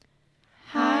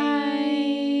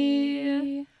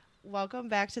welcome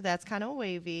back to That's Kind of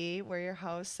Wavy. We're your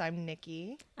hosts. I'm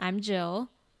Nikki. I'm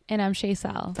Jill. And I'm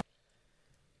Shaysal.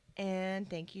 And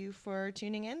thank you for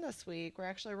tuning in this week. We're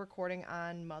actually recording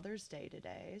on Mother's Day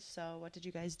today. So what did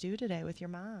you guys do today with your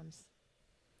moms?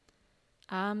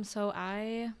 So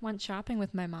I went shopping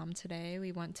with my mom today.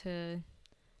 We went to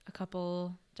a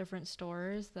couple different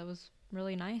stores. That was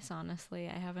really nice, honestly.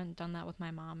 I haven't done that with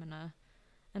my mom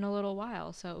in a little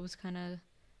while, so it was kind of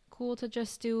cool to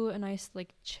just do a nice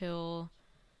like chill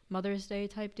Mother's Day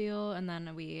type deal, and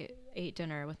then we ate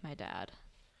dinner with my dad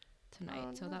tonight.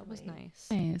 Oh, so that was lovely. nice.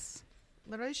 Nice.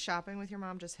 Literally shopping with your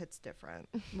mom just hits different.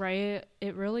 Right?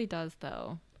 It really does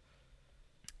though.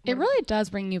 It really does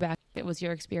bring you back. It was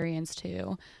your experience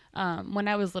too. When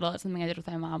I was little, it's something I did with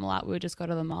my mom a lot. We would just go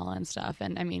to the mall and stuff.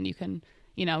 And I mean, you can,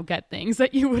 get things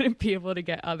that you wouldn't be able to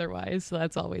get otherwise. So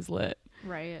that's always lit.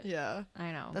 Right. Yeah.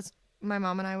 I know. That's my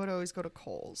mom and I would always go to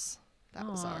Kohl's. That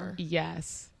was Aw. our.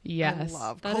 Yes. I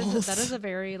love that Kohl's. that is a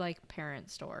very like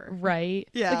parent store. Right.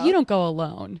 Yeah. Like, you don't go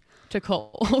alone to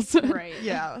Kohl's. Right.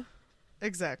 Yeah,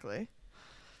 exactly.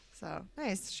 So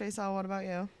nice. Shaysal, what about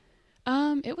you?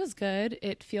 It was good.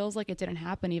 It feels like it didn't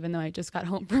happen, even though I just got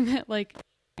home from it like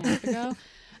a month ago.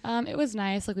 It was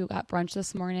nice. Like, we got brunch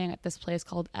this morning at this place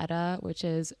called Etta, which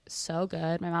is so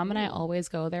good. My mom and I always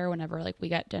go there whenever like we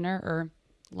get dinner or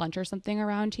lunch or something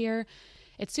around here.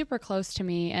 It's super close to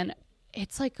me, and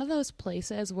it's like one of those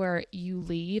places where you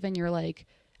leave and you're like,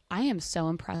 I am so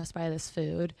impressed by this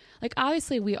food. Like,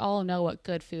 obviously we all know what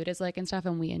good food is like and stuff,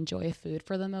 and we enjoy food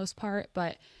for the most part,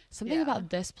 but something Yeah. about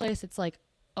this place, it's like,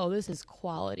 oh, this is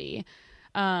quality.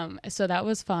 So that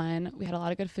was fun. We had a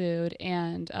lot of good food,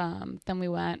 and then we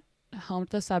went home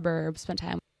to the suburbs, spent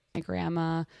time with my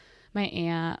grandma, my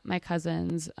aunt, my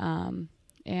cousins,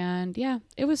 and yeah,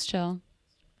 it was chill.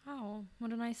 Oh,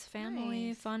 what a nice family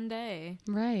Nice. fun day.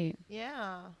 Right.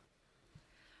 Yeah.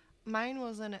 Mine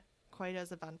wasn't quite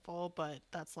as eventful, but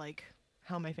that's like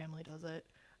how my family does it.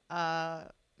 I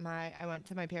went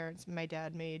to my parents. My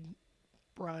dad made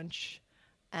brunch,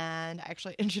 and I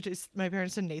actually introduced my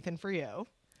parents to Nathan For You.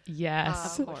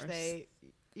 Yes. Of Which course.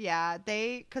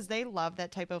 because they love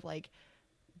that type of like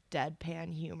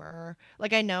deadpan humor.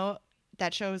 Like, I know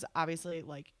that show's obviously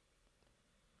like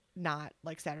not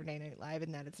like Saturday Night Live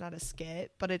in that it's not a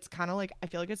skit, but it's kind of like, I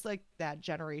feel like it's like that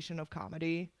generation of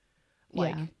comedy.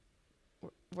 Like, Yeah.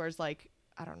 whereas like,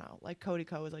 I don't know, like Cody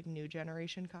Co is like new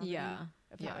generation comedy. Yeah.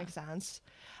 If Yeah. that makes sense.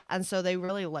 And so they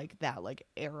really like that like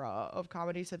era of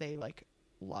comedy, so they like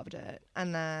loved it.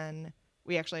 And then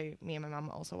me and my mom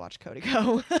also watched Cody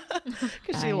Co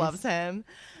because she Nice. loves him.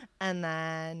 And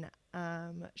then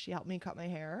she helped me cut my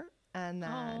hair, and then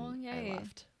Aw, I yay.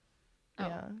 left. Oh.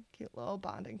 Yeah, cute little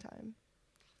bonding time.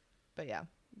 But yeah,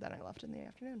 then I left in the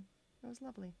afternoon. It was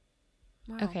lovely.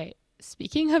 Wow. Okay.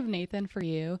 Speaking of Nathan For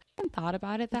You, I hadn't thought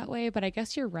about it that way, but I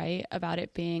guess you're right about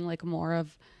it being like more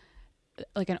of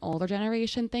like an older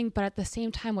generation thing. But at the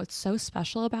same time, what's so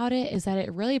special about it is that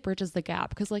it really bridges the gap.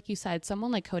 Because like you said,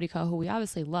 someone like Cody Ko, who we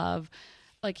obviously love,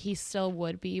 like he still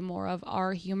would be more of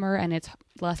our humor, and it's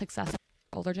less accessible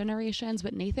for older generations.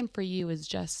 But Nathan For You is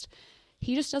just,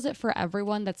 he just does it for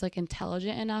everyone that's like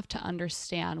intelligent enough to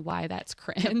understand why that's To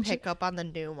cringe. pick up on the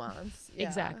nuance. Yeah.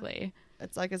 Exactly.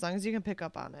 It's like, as long as you can pick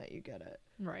up on it, you get it.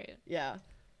 Right. Yeah.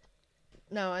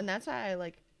 No, and that's why I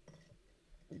like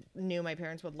knew my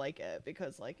parents would like it,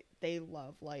 because like they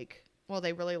love like, well,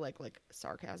 they really like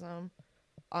sarcasm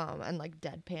and like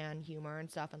deadpan humor and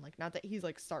stuff, and like, not that he's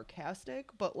like sarcastic,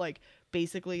 but like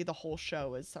basically the whole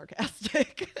show is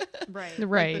sarcastic. Right. Like,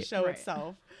 Right. the show Right.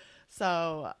 itself.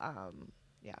 So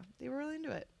yeah, they were really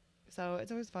into it. So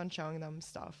it's always fun showing them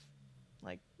stuff.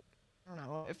 Like, I don't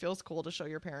know, it feels cool to show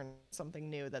your parents something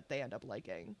new that they end up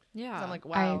liking. 'Cause Yeah. I'm like, I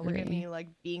wow, look at agree. me like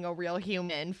being a real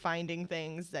human, finding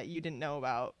things that you didn't know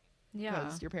about, Yeah.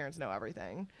 because your parents know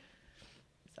everything.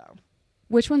 So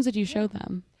Which ones did you show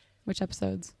them? Which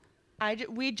episodes?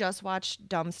 we just watched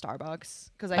Dumb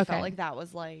Starbucks, because I Okay. felt like that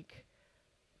was like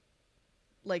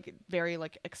very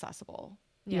like accessible.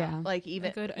 Yeah. Like,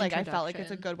 even good like I felt like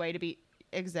it's a introduction. good way to be,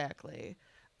 exactly.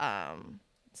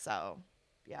 So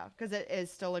yeah, because it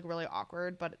is still like really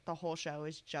awkward, but the whole show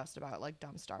is just about like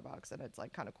Dumb Starbucks, and it's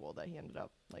like kind of cool that he ended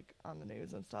up like on the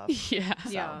news and stuff. Yeah.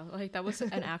 Yeah. Like that was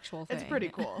an actual thing. It's pretty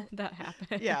cool. that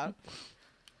happened. Yeah.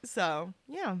 So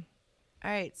yeah. All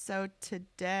right. So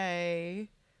today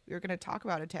we were going to talk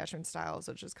about attachment styles,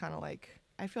 which is kind of like,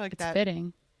 I feel like It's that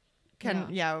fitting. can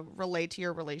relate to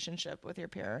your relationship with your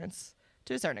parents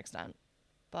to a certain extent.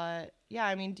 But yeah,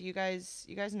 I mean, do you guys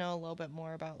know a little bit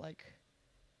more about like,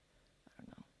 I don't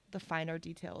know, the finer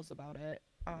details about it?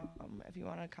 If you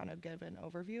want to kind of give an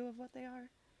overview of what they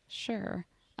are. Sure.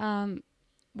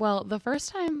 Well, the first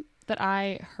time that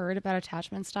I heard about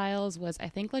attachment styles was, I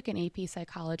think, like in AP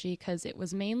psychology, because it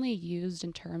was mainly used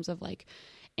in terms of like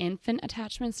infant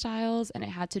attachment styles, and it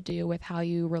had to do with how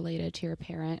you related to your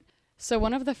parent. So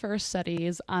one of the first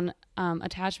studies on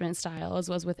attachment styles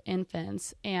was with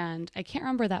infants, and I can't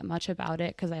remember that much about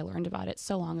it because I learned about it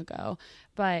so long ago,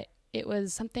 but it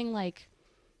was something like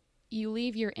you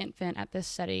leave your infant at this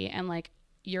study, and like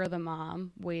you're the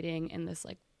mom waiting in this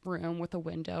like room with a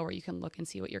window where you can look and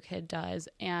see what your kid does.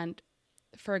 And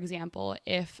for example,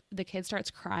 if the kid starts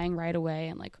crying right away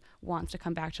and like wants to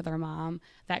come back to their mom,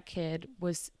 that kid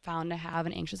was found to have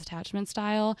an anxious attachment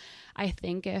style. I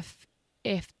think if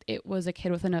it was a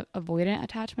kid with an avoidant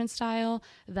attachment style,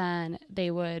 then they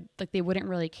wouldn't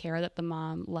really care that the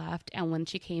mom left, and when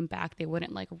she came back they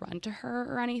wouldn't like run to her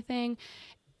or anything.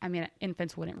 I mean,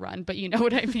 infants wouldn't run, but you know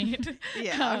what I mean.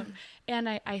 Yeah. And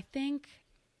I think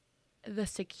the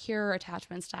secure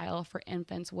attachment style for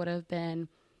infants would have been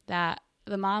that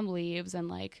the mom leaves and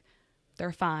like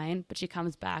they're fine, but she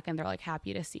comes back and they're like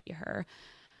happy to see her.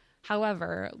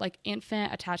 However, like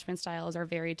infant attachment styles are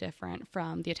very different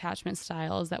from the attachment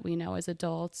styles that we know as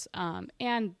adults.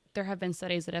 And there have been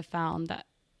studies that have found that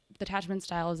the attachment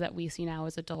styles that we see now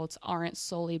as adults aren't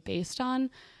solely based on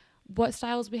what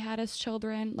styles we had as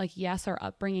children. Like, yes, our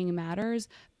upbringing matters,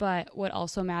 but what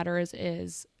also matters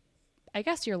is, I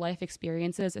guess, your life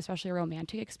experiences, especially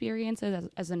romantic experiences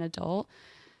as an adult.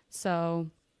 So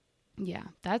yeah,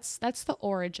 that's the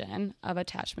origin of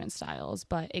attachment styles,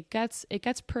 but it gets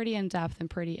pretty in depth and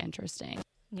pretty interesting.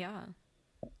 Yeah.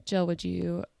 Jill, would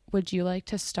you like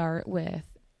to start with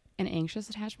an anxious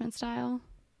attachment style?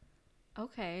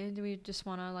 Okay. Do we just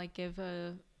want to like give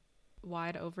a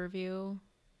wide overview?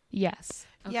 Yes.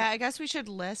 Okay. Yeah, I guess we should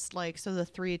list like, so the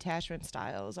 3 attachment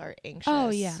styles are anxious, Oh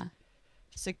yeah.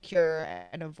 secure,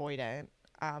 and avoidant.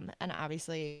 And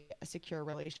obviously a secure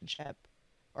relationship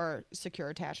or secure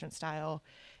attachment style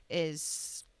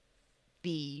is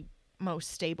the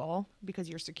most stable because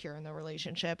you're secure in the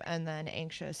relationship, and then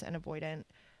anxious and avoidant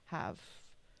have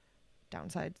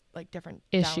downsides, like different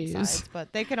Issues. downsides,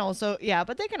 but they can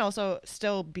also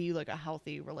still be like a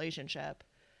healthy relationship.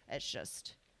 It's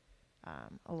just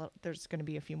there's going to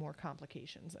be a few more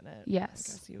complications in it. Yes.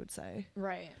 I guess you would say.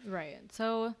 Right.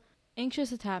 So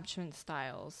anxious attachment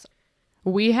styles.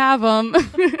 We have them.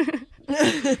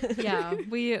 Yeah,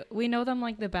 we know them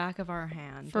like the back of our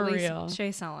hand. For At least real.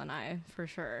 Shaysel and I, for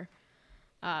sure.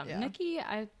 Yeah. Nikki,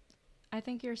 I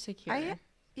think you're secure. I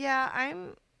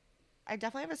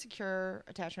definitely have a secure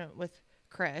attachment with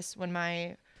Chris. When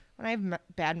I have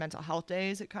bad mental health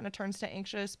days, it kind of turns to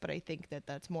anxious, but I think that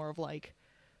that's more of like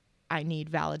I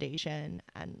need validation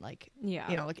and like, Yeah.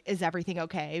 you know, like, is everything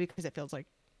okay? Because it feels like,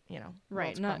 you know,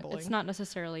 Right. world's crumbling. It's not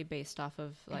necessarily based off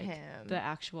of like Him. the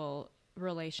actual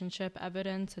relationship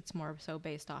evidence. It's more so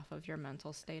based off of your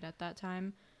mental state at that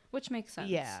time, which makes sense.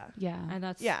 Yeah. Yeah. And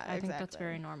that's, Yeah, I think that's exactly.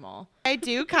 very normal. I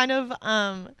do kind of,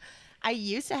 I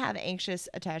used to have anxious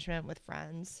attachment with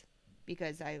friends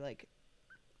because I like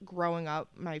growing up,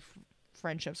 my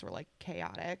friendships were like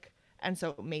chaotic. And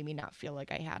so it made me not feel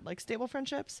like I had like stable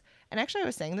friendships. And actually I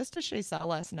was saying this to Shaysel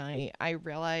last night. I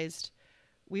realized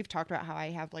we've talked about how I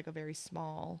have like a very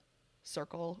small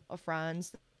circle of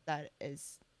friends that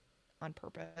is on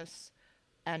purpose.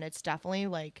 And it's definitely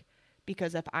like,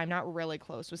 because if I'm not really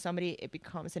close with somebody, it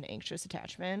becomes an anxious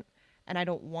attachment. And I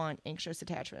don't want anxious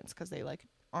attachments because they like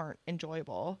aren't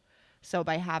enjoyable. So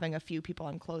by having a few people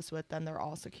I'm close with, then they're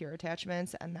all secure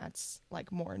attachments. And that's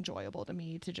like more enjoyable to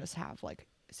me to just have like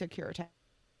secure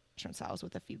attachment styles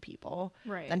with a few people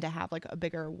Right. than to have like a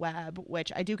bigger web,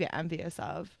 which I do get envious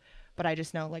of. But I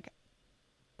just know like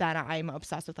that I'm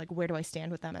obsessed with like, where do I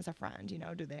stand with them as a friend? You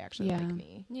know, do they actually Yeah. like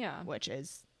me? Yeah. Which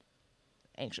is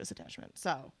anxious attachment.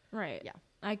 So Right. Yeah.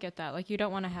 I get that. Like you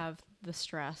don't want to have the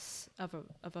stress of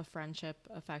a friendship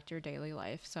affect your daily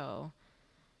life. So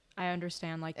I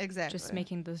understand like Exactly. just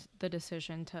making the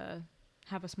decision to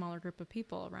have a smaller group of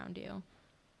people around you.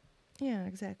 yeah,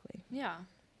 exactly. Yeah.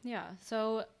 Yeah.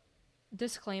 So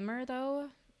disclaimer though,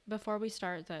 before we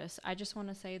start this, I just want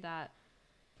to say that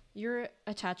your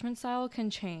attachment style can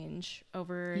change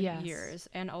over Yes. years,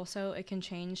 and also it can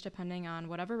change depending on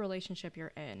whatever relationship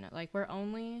you're in. Like we're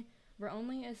only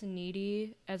as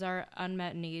needy as our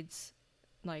unmet needs.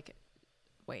 Like,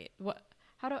 wait, what?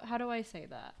 How do I say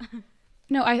that?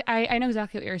 No, I know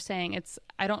exactly what you're saying.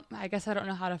 I guess I don't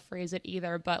know how to phrase it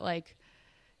either, but like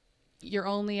you're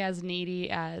only as needy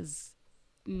as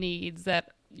your needs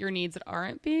that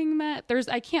aren't being met.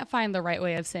 I can't find the right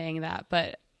way of saying that,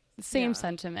 but same Yeah.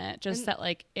 sentiment. Just And- that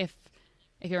like if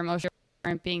your emotions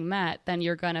aren't being met, then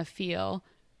you're gonna feel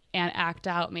and act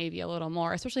out maybe a little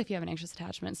more, especially if you have an anxious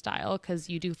attachment style, because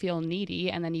you do feel needy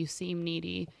and then you seem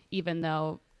needy even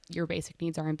though your basic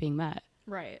needs aren't being met.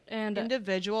 Right. And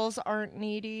Individuals aren't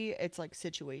needy. It's like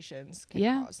situations can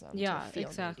Yeah. cause them yeah, to feel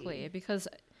exactly. needy. Because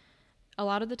a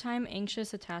lot of the time,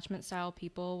 anxious attachment style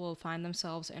people will find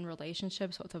themselves in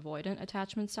relationships with avoidant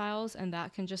attachment styles, and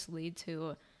that can just lead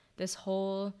to this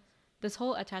whole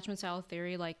attachment style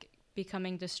theory, like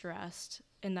becoming distressed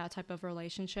in that type of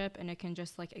relationship, and it can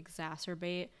just like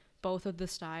exacerbate both of the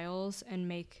styles and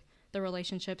make the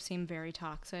relationship seem very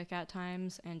toxic at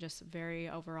times and just very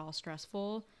overall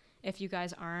stressful if you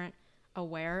guys aren't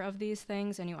aware of these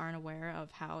things and you aren't aware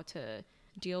of how to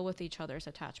deal with each other's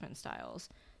attachment styles.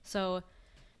 So,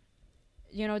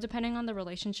 you know, depending on the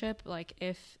relationship, like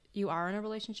if you are in a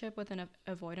relationship with an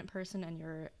avoidant person and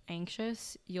you're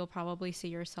anxious, you'll probably see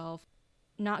yourself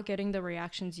not getting the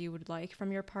reactions you would like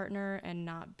from your partner and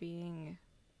not being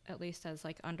at least as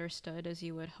like understood as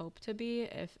you would hope to be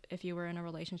if you were in a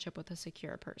relationship with a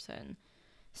secure person.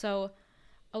 So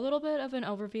a little bit of an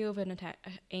overview of an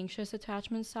anxious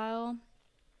attachment style.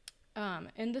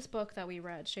 In this book that we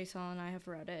read, Shaysel and I have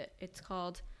read it. It's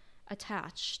called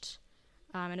Attached,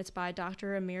 and it's by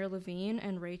Dr. Amir Levine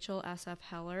and Rachel S.F.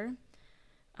 Heller.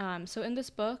 So in this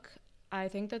book, I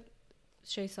think that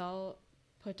Shaysel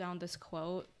put down this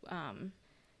quote.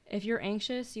 If you're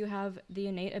anxious, you have the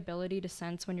innate ability to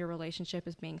sense when your relationship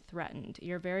is being threatened.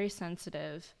 You're very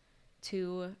sensitive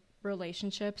to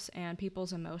relationships and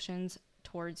people's emotions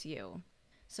towards you.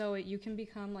 So you can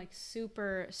become like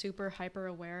super, super hyper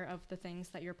aware of the things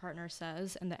that your partner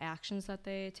says and the actions that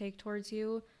they take towards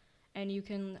you. And you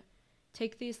can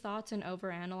take these thoughts and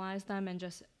overanalyze them and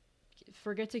just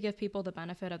forget to give people the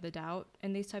benefit of the doubt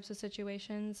in these types of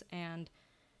situations and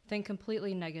think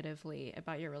completely negatively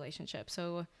about your relationship.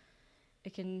 So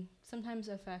it can sometimes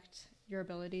affect your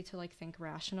ability to like think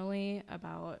rationally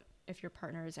about if your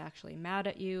partner is actually mad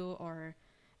at you or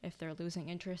if they're losing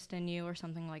interest in you or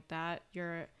something like that.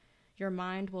 Your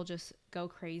mind will just go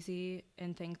crazy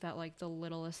and think that like the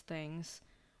littlest things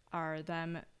are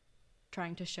them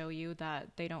trying to show you that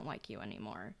they don't like you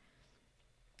anymore.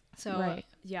 So Right.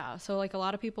 yeah, so like a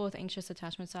lot of people with anxious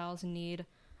attachment styles need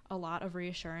a lot of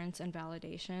reassurance and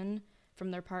validation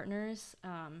from their partners.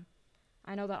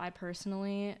 I know that I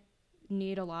personally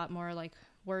need a lot more like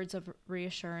words of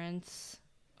reassurance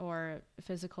or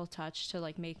physical touch to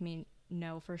like make me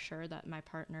know for sure that my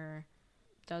partner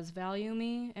does value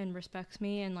me and respects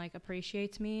me and like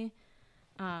appreciates me.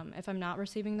 If I'm not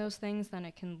receiving those things, then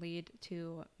it can lead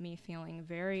to me feeling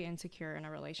very insecure in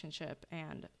a relationship,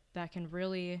 and that can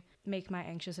really make my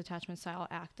anxious attachment style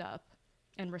act up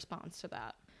in response to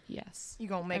that. Yes. You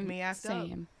gonna make me act up?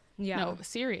 Same. Yeah. No,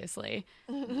 seriously.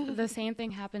 The same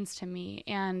thing happens to me,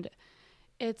 and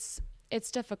it's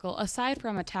difficult. Aside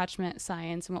from attachment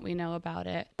science and what we know about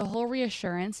it, the whole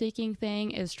reassurance seeking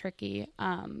thing is tricky.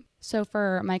 So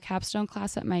for my capstone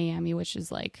class at Miami, which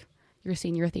is like your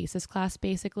senior thesis class,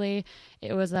 basically,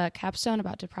 it was a capstone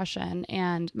about depression,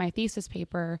 and my thesis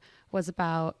paper was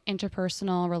about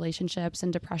interpersonal relationships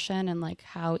and depression and like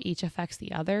how each affects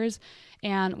the others.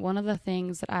 And one of the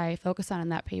things that I focus on in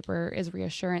that paper is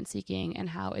reassurance seeking and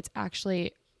how it's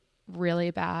actually really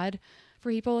bad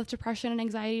for people with depression and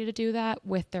anxiety to do that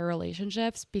with their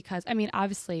relationships, because I mean,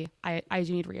 obviously I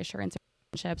do need reassurance in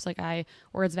relationships. Like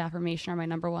words of affirmation are my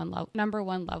number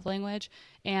one love language.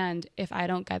 And if I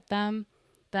don't get them,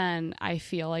 then I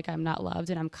feel like I'm not loved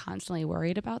and I'm constantly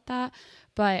worried about that.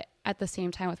 But at the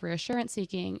same time with reassurance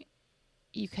seeking,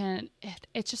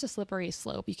 it's just a slippery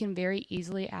slope. You can very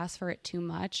easily ask for it too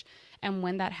much. And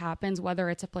when that happens,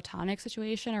 whether it's a platonic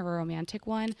situation or a romantic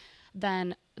one,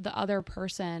 then the other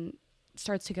person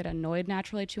starts to get annoyed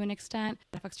naturally to an extent.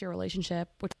 It affects your relationship,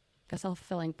 which is like a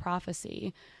self-fulfilling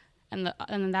prophecy. And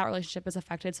then that relationship is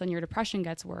affected. So then your depression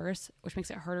gets worse, which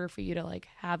makes it harder for you to like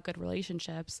have good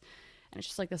relationships. And it's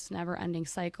just like this never ending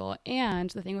cycle. And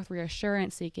the thing with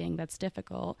reassurance seeking that's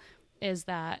difficult is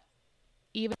that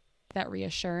even that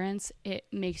reassurance, it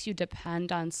makes you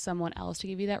depend on someone else to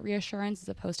give you that reassurance as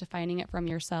opposed to finding it from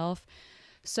yourself.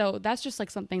 So that's just like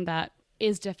something that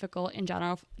is difficult in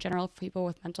general for people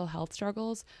with mental health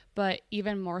struggles, but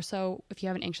even more so if you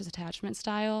have an anxious attachment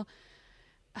style,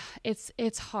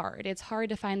 it's hard. It's hard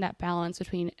to find that balance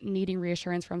between needing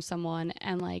reassurance from someone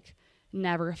and like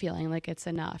never feeling like it's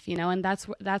enough, you know? And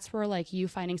that's where like you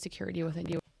finding security within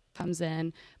you comes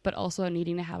in, but also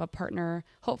needing to have a partner,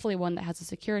 hopefully one that has a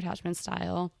secure attachment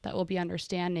style that will be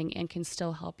understanding and can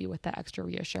still help you with that extra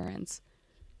reassurance.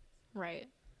 Right.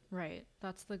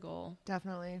 That's the goal.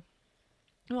 Definitely.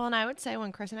 Well, and I would say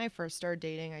when Chris and I first started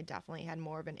dating, I definitely had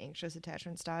more of an anxious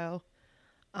attachment style.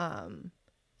 And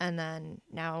And then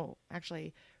now,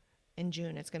 actually, in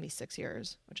June, it's going to be 6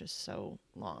 years, which is so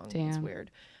long. Damn. It's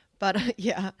weird. But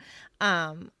yeah.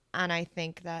 And I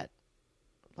think that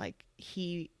like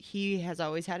he has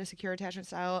always had a secure attachment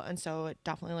style. And so it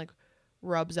definitely like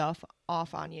rubs off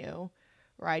on you.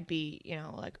 Where I'd be, you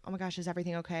know, like, oh my gosh, is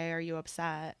everything okay? Are you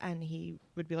upset? And he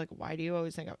would be like, why do you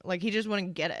always think like, he just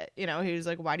wouldn't get it. You know, he was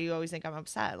like, why do you always think I'm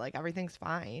upset? Like, everything's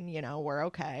fine. You know, we're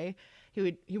okay.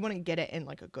 He wouldn't get it in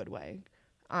like a good way.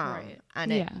 Right.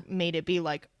 And it made it be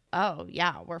like, oh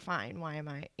yeah, we're fine. Why am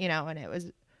I, you know, and it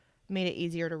was made it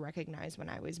easier to recognize when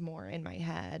I was more in my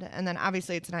head. And then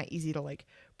obviously it's not easy to like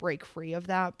break free of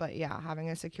that. But yeah, having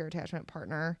a secure attachment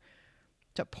partner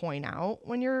to point out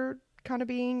when you're kind of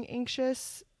being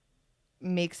anxious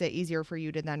makes it easier for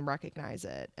you to then recognize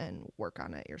it and work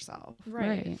on it yourself.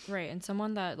 Right. And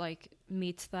someone that like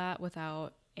meets that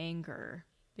without anger,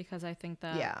 because I think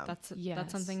that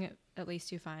that's something at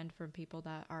least you find from people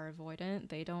that are avoidant.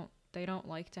 They don't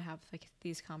like to have like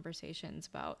these conversations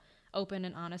about open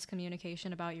and honest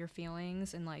communication about your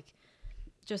feelings and like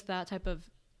just that type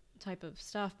of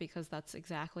stuff, because that's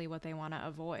exactly what they want to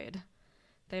avoid.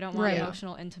 They don't want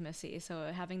emotional intimacy. So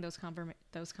having those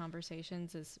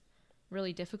conversations is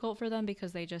really difficult for them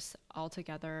because they just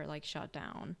altogether like shut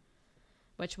down,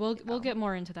 which we'll get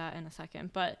more into that in a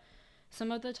second. But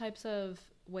some of the types of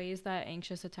ways that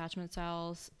anxious attachment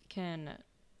styles can,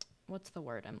 what's the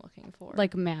word I'm looking for?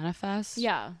 Like manifest.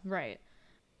 Yeah, right.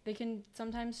 They can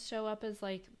sometimes show up as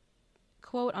like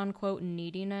quote unquote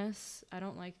neediness. I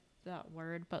don't like that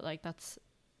word, but like that's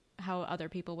how other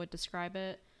people would describe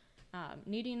it.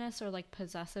 Neediness or like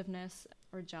possessiveness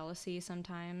or jealousy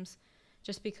sometimes,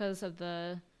 just because of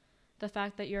the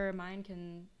fact that your mind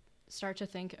can start to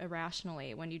think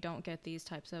irrationally when you don't get these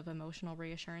types of emotional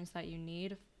reassurance that you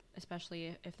need,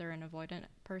 especially if they're an avoidant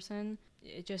person.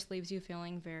 It just leaves you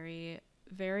feeling very,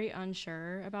 very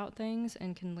unsure about things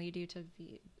and can lead you to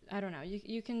be, I don't know,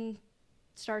 you can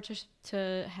start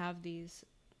to have these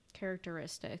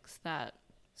characteristics that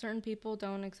certain people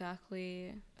don't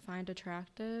exactly find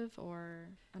attractive, or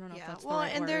I don't know if that's the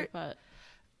right word, but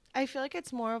I feel like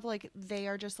it's more of like they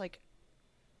are just like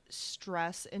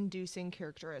stress inducing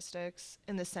characteristics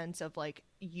in the sense of like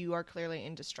you are clearly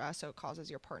in distress, so it causes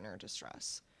your partner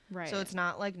distress. Right. So it's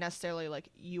not like necessarily like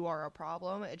you are a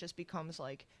problem. It just becomes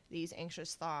like these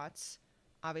anxious thoughts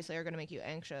obviously are going to make you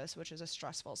anxious, which is a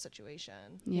stressful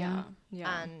situation. Yeah.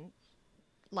 And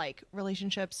like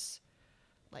relationships,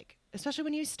 like especially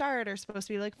when you start, are supposed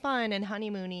to be like fun and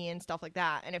honeymoony and stuff like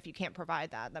that. And if you can't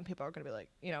provide that, then people are going to be like,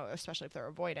 you know, especially if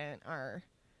they're avoidant, are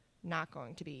not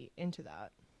going to be into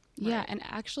that. Yeah. Right. And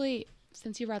actually,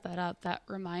 since you brought that up, that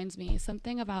reminds me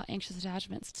something about anxious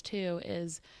attachments too,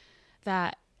 is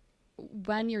that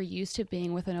when you're used to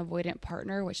being with an avoidant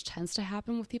partner, which tends to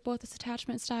happen with people with this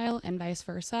attachment style and vice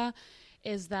versa,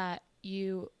 is that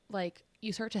you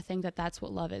start to think that that's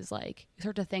what love is like. You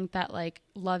start to think that like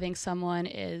loving someone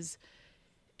is,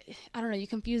 I don't know, you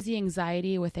confuse the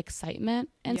anxiety with excitement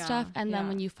and stuff. And then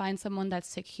when you find someone that's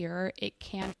secure, it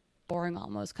can be boring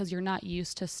almost because you're not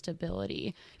used to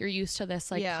stability. You're used to this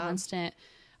like constant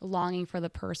longing for the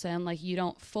person. Like you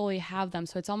don't fully have them.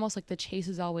 So it's almost like the chase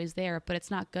is always there, but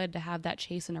it's not good to have that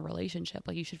chase in a relationship.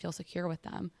 Like you should feel secure with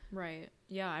them. Right.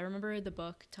 Yeah. I remember the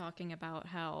book talking about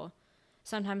how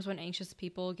sometimes when anxious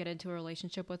people get into a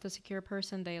relationship with a secure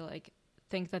person, they like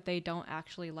think that they don't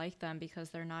actually like them because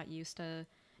they're not used to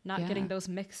not getting those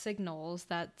mixed signals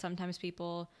that sometimes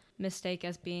people mistake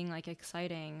as being like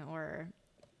exciting or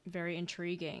very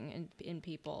intriguing in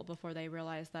people before they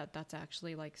realize that that's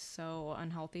actually like so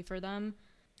unhealthy for them.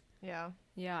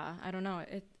 Yeah, I don't know,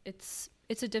 it's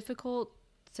a difficult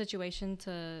situation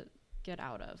to get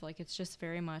out of. Like it's just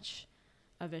very much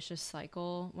a vicious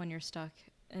cycle when you're stuck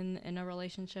in a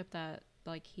relationship that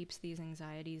like keeps these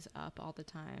anxieties up all the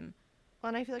time. Well,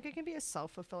 and I feel like it can be a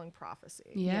self-fulfilling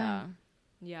prophecy. Yeah.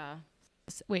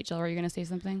 Wait, Jill, were you gonna say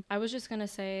something? I was just gonna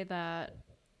say that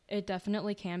it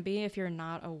definitely can be if you're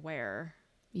not aware.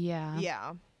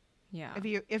 Yeah.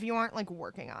 If you aren't like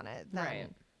working on it,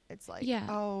 then it's like,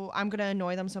 oh, I'm gonna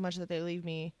annoy them so much that they leave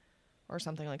me or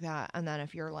something like that. And then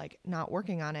if you're like not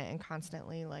working on it and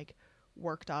constantly like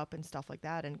worked up and stuff like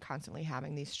that and constantly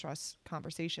having these stress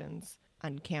conversations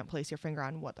and can't place your finger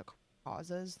on what the cause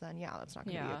is, then that's not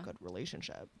gonna be a good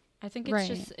relationship. I think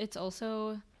it's it's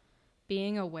also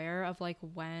being aware of like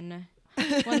when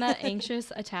that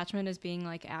anxious attachment is being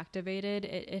like activated.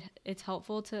 It's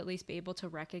helpful to at least be able to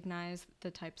recognize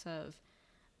the types of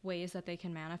ways that they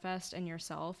can manifest in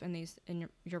yourself in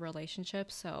your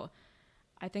relationships. So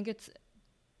I think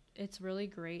it's really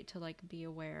great to like be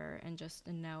aware and just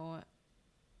know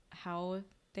how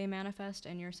they manifest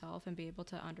in yourself, and be able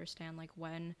to understand like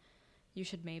when you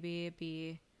should maybe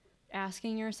be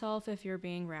asking yourself if you're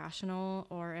being rational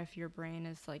or if your brain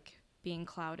is like being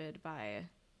clouded by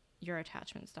your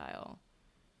attachment style.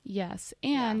 Yes,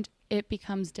 and it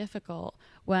becomes difficult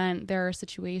when there are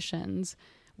situations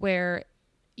where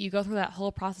you go through that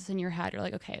whole process in your head. You're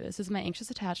like, okay, this is my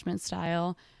anxious attachment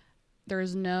style.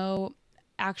 There's no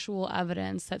actual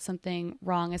evidence that something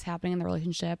wrong is happening in the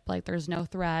relationship. Like, there's no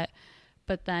threat.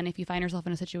 But then if you find yourself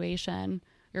in a situation,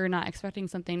 you're not expecting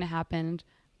something to happen,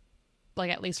 like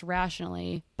at least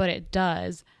rationally, but it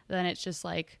does, then it's just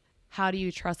like, how do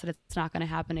you trust that it's not going to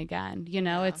happen again? You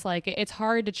know, it's like, it's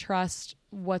hard to trust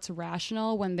what's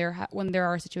rational when there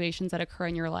are situations that occur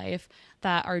in your life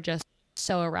that are just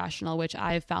so irrational, which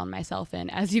I've found myself in,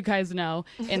 as you guys know,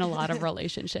 in a lot of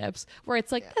relationships where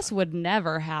it's like, this would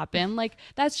never happen. Like,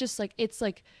 that's just like, it's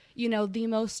like, you know, the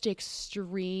most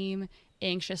extreme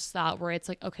anxious thought where it's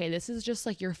like, okay, this is just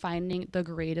like you're finding the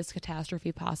greatest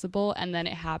catastrophe possible. And then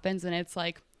it happens and it's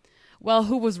like, well,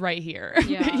 who was right here?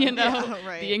 Yeah. You know, Yeah,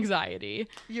 right. The anxiety.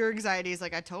 Your anxiety is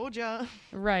like, I told you.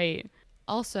 Right.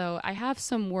 Also, I have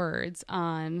some words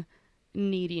on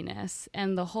neediness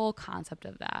and the whole concept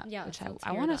of that, Yeah, which let's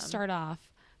I hear want to them. start off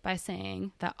by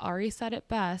saying that Ari said it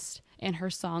best in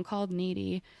her song called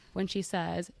Needy when she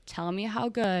says, tell me how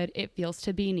good it feels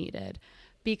to be needed.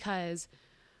 Because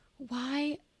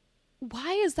why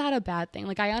is that a bad thing?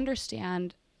 Like, I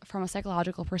understand from a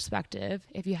psychological perspective,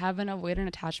 if you have an avoidant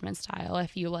attachment style,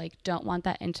 if you like don't want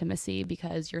that intimacy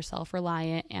because you're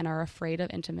self-reliant and are afraid of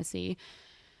intimacy,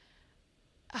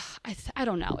 I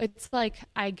don't know. It's like,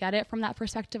 I get it from that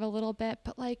perspective a little bit,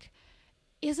 but like,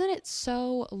 isn't it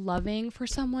so loving for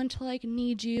someone to like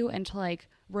need you and to like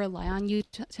rely on you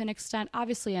to an extent,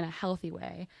 obviously in a healthy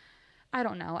way? I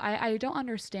don't know. I don't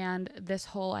understand this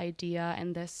whole idea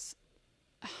and this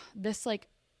like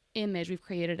image we've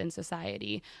created in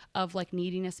society of like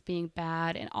neediness being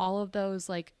bad and all of those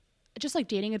like just like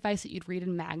dating advice that you'd read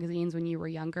in magazines when you were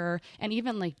younger, and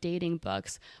even like dating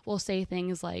books will say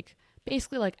things like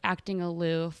basically like acting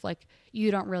aloof, like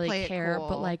you don't really Play it care, but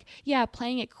cool. like, yeah,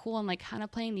 playing it cool and like kind of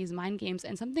playing these mind games.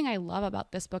 And something I love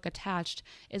about this book, Attached,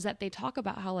 is that they talk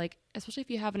about how like, especially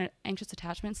if you have an anxious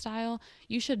attachment style,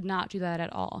 you should not do that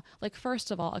at all. Like,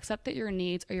 first of all, accept that your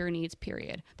needs are your needs,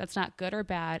 period. That's not good or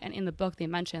bad. And in the book, they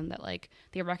mention that like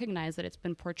they recognize that it's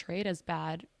been portrayed as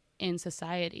bad in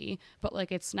society, but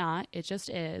like it's not, it just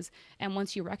is. And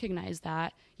once you recognize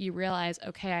that, you realize,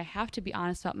 okay, I have to be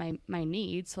honest about my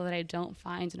needs so that I don't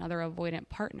find another avoidant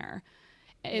partner.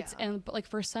 But like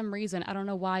for some reason, I don't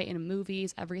know why, in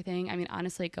movies, everything, I mean,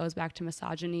 honestly, it goes back to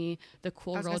misogyny, the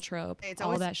cool girl trope, It's all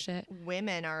always that shit.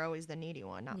 Women are always the needy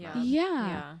one, not Yeah.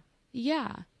 men.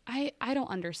 Yeah. I don't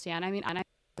understand. I mean, and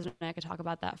I could talk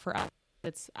about that for us.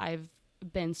 I've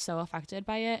been so affected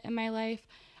by it in my life.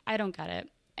 I don't get it.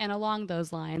 And along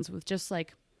those lines, with just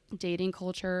like dating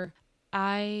culture,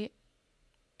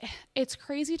 it's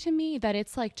crazy to me that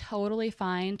it's like totally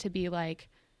fine to be like,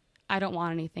 I don't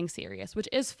want anything serious, which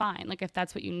is fine. Like, if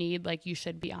that's what you need, like, you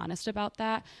should be honest about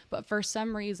that. But for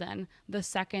some reason, the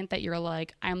second that you're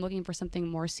like, I'm looking for something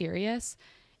more serious,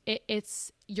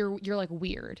 you're like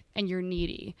weird and you're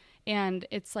needy. And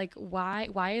it's like, why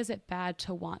is it bad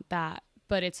to want that?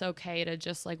 But it's okay to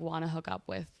just like want to hook up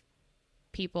with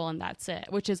people and that's it,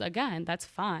 which is, again, that's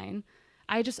fine.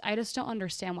 I just don't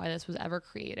understand why this was ever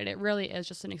created. It really is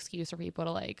just an excuse for people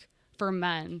to like, for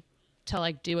men to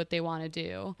like do what they want to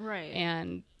do, Right.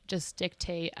 and just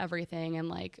dictate everything and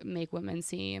like make women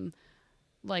seem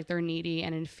like they're needy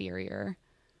and inferior.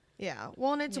 Yeah.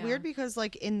 Well, and it's Yeah. weird because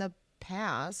like in the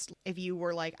past, if you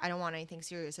were like, I don't want anything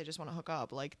serious, I just want to hook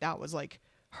up, like that was like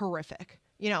horrific.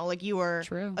 You know, like you were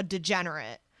True. a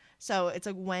degenerate. So it's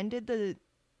like, when did the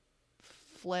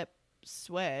flip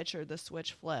switch or the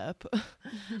switch flip?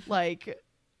 Like,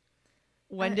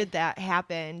 when did that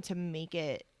happen to make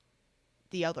it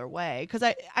the other way? Because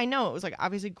I know it was like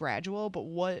obviously gradual,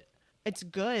 but it's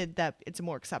good that it's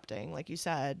more accepting, like you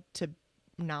said, to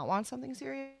not want something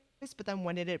serious. But then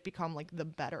when did it become like the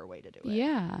better way to do it?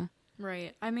 Yeah.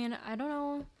 Right. I mean, I don't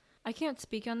know. I can't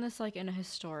speak on this like in a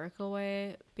historical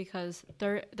way because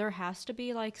there has to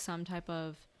be like some type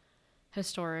of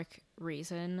historic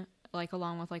reason, like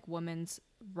along with like women's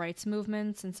rights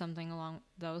movements and something along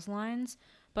those lines.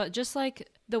 But just like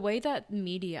the way that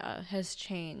media has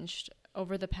changed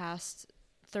over the past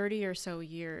 30 or so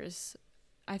years,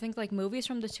 I think like movies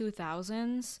from the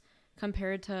 2000s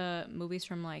compared to movies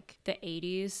from like the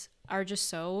 80s are just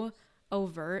so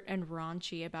overt and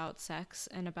raunchy about sex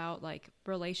and about like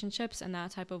relationships in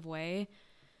that type of way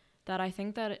that I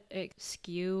think that it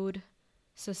skewed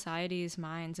society's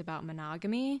minds about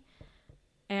monogamy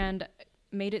and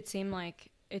made it seem like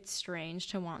it's strange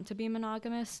to want to be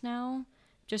monogamous now,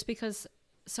 just because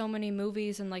so many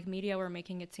movies and like media were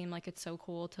making it seem like it's so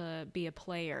cool to be a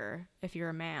player if you're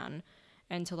a man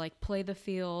and to like play the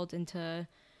field and to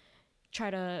try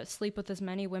to sleep with as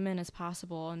many women as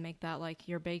possible and make that like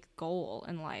your big goal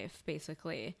in life,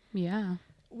 basically. Yeah.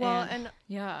 Well, and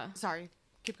yeah. sorry,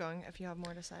 keep going if you have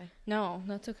more to say. No,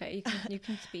 that's okay. You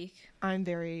can speak. I'm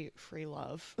very free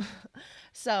love.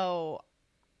 So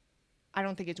I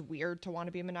don't think it's weird to want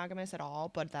to be monogamous at all,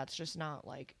 but that's just not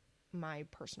like my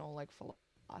personal like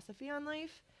philosophy on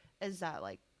life, is that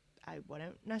like I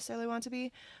wouldn't necessarily want to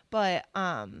be. But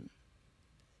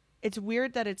it's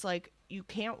weird that it's like you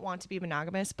can't want to be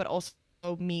monogamous, but also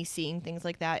me seeing things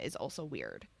like that is also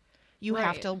weird. You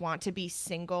have Right. to want to be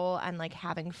single and like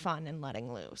having fun and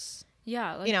letting loose.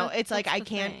 Yeah, like You know, that- it's like that's I the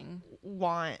can't thing.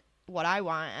 want what I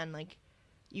want, and like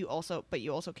you also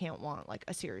can't want like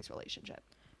a serious relationship.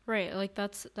 Right, like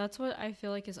that's what I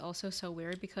feel like is also so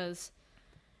weird, because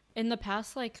in the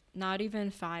past like not even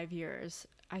 5 years,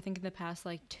 I think in the past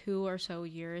like 2 or so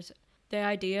years, the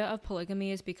idea of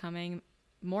polygamy is becoming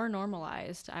more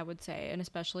normalized, I would say, and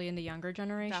especially in the younger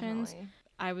generations.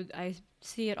 Definitely. I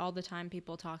see it all the time,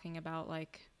 people talking about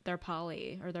like they're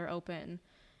poly or they're open.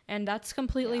 And that's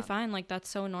completely Yeah. fine. Like that's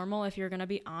so normal if you're going to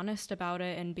be honest about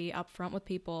it and be upfront with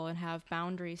people and have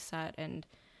boundaries set and,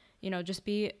 you know, just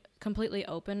be completely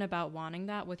open about wanting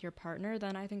that with your partner,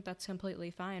 then I think that's completely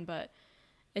fine. But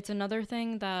it's another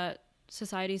thing that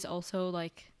society's also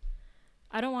like,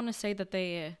 I don't want to say that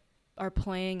they are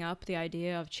playing up the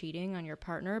idea of cheating on your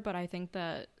partner, but I think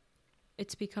that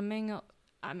it's becoming,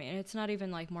 I mean, it's not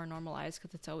even like more normalized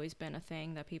because it's always been a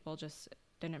thing that people just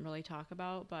didn't really talk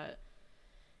about. But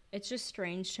it's just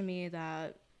strange to me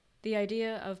that the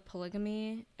idea of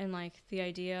polygamy and like the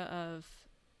idea of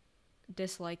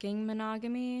disliking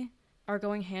monogamy are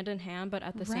going hand in hand, but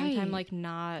at the same time, Right. like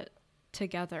not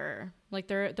together. Like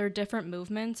they're different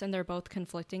movements and they're both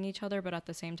conflicting each other, but at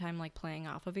the same time, like playing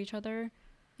off of each other.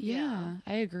 Yeah,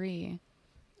 I agree.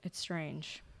 It's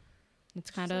strange. It's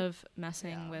kind like- of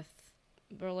messing yeah. with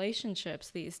relationships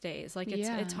these days. Like it's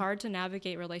Yeah. hard to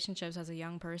navigate relationships as a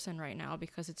young person right now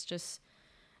because it's just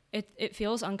it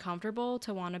feels uncomfortable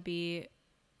to want to be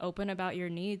open about your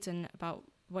needs and about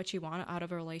what you want out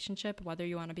of a relationship, whether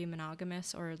you want to be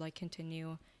monogamous or like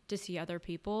continue to see other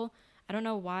people. I don't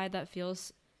know why that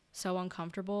feels so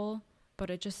uncomfortable, but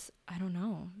it just, I don't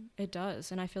know, it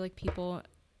does. And I feel like people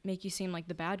make you seem like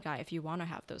the bad guy if you want to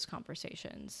have those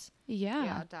conversations.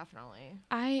 Yeah, definitely.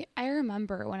 I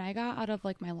remember when I got out of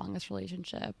like my longest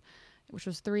relationship, which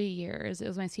was 3 years. It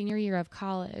was my senior year of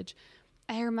college.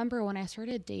 I remember when I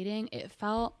started dating, it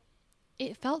felt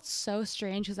so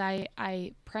strange because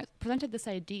I presented this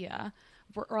idea,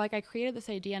 or like I created this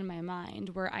idea in my mind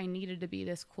where I needed to be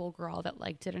this cool girl that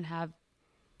like didn't have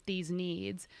these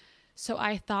needs. So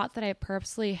I thought that I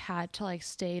purposely had to like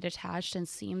stay detached and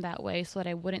seem that way so that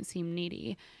I wouldn't seem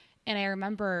needy. And I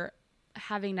remember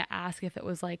having to ask if it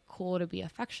was like cool to be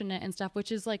affectionate and stuff,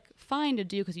 which is like fine to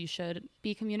do because you should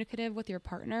be communicative with your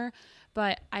partner.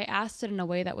 But I asked it in a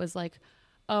way that was like,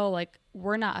 oh, like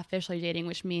we're not officially dating,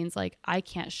 which means like I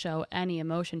can't show any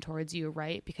emotion towards you,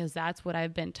 right? Because that's what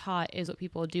I've been taught is what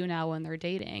people do now when they're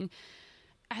dating.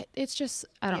 It's just,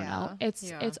 I don't know.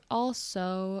 It's all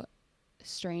so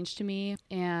strange to me,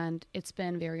 and it's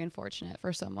been very unfortunate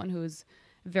for someone who's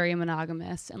very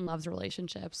monogamous and loves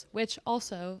relationships, which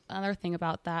also another thing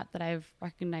about that I've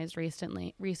recognized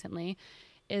recently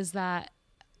is that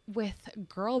with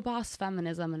girl boss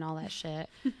feminism and all that shit,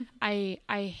 I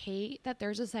hate that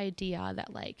there's this idea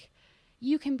that like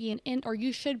you can be or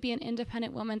you should be an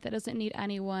independent woman that doesn't need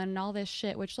anyone and all this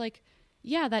shit, which like,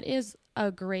 yeah, that is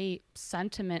a great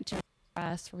sentiment to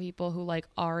express for people who like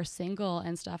are single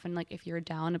and stuff. And like, if you're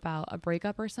down about a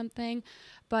breakup or something,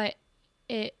 but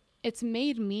it's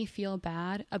made me feel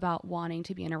bad about wanting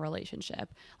to be in a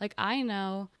relationship. Like I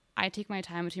know I take my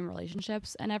time between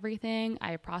relationships and everything.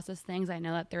 I process things. I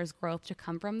know that there's growth to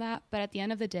come from that. But at the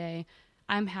end of the day,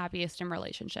 I'm happiest in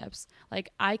relationships.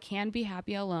 Like I can be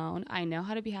happy alone. I know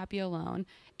how to be happy alone.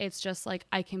 It's just like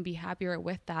I can be happier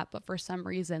with that. But for some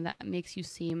reason that makes you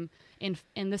seem in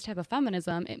this type of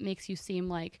feminism, it makes you seem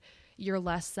like you're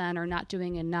less than or not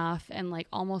doing enough and like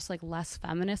almost like less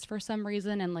feminist for some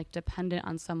reason and like dependent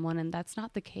on someone. And that's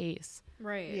not the case.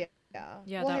 Right. Yeah.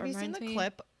 Yeah, Well, that have you seen reminds the me-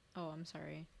 clip? Oh, I'm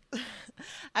sorry.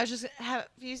 I was just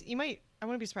you might. I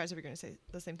wouldn't be surprised if you're going to say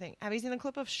the same thing. Have you seen the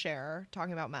clip of Cher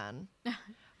talking about men?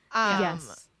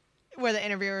 Yes. Where the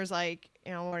interviewer's like,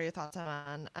 you know, what are your thoughts on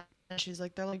men? And she's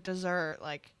like, they're like dessert.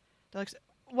 Like, they're like,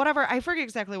 whatever, I forget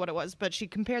exactly what it was, but she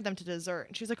compared them to dessert.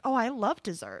 And she's like, oh, I love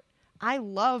dessert. I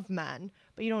love men,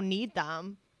 but you don't need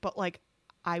them. But like,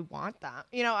 I want them.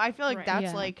 You know, I feel like Right. that's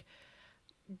Yeah. like,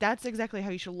 that's exactly how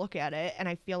you should look at it. And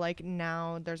I feel like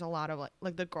now there's a lot of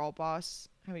like the girl boss.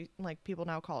 I mean, like people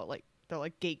now call it like, they're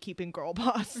like gatekeeping girl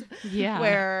boss. Yeah.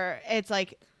 Where it's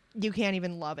like, you can't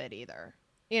even love it either.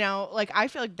 You know, like I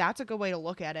feel like that's a good way to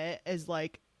look at it is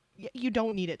like, you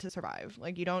don't need it to survive.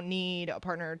 Like you don't need a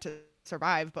partner to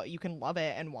survive, but you can love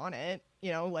it and want it,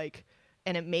 you know, like,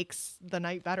 and it makes the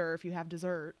night better if you have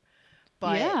dessert.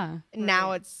 But Yeah.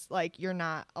 now Right. it's like you're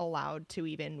not allowed to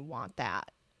even want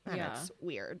that. And Yeah. it's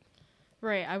weird.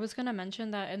 Right. I was going to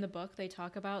mention that in the book, they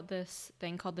talk about this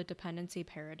thing called the dependency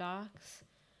paradox,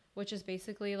 which is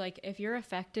basically like if you're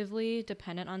effectively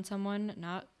dependent on someone,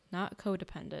 not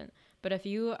codependent, but if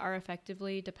you are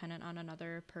effectively dependent on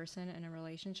another person in a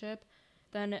relationship,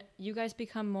 then you guys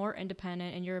become more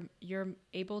independent and you're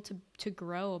able to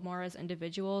grow more as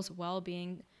individuals while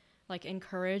being like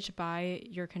encouraged by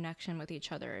your connection with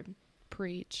each other.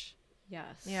 Preach.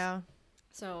 Yes. Yeah.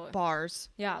 So Bars.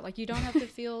 yeah, like you don't have to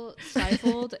feel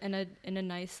stifled in a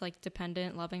nice like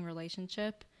dependent loving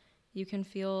relationship. You can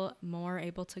feel more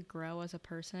able to grow as a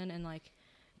person and like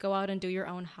go out and do your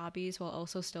own hobbies while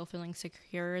also still feeling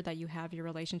secure that you have your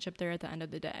relationship there at the end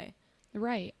of the day.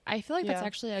 Right. I feel like that's Yeah.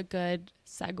 actually a good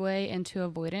segue into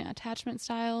avoidant attachment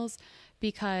styles,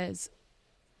 because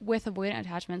with avoidant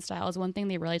attachment styles, one thing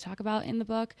they really talk about in the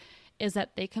book is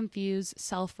that they confuse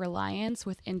self-reliance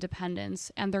with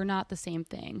independence, and they're not the same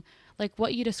thing. Like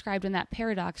what you described in that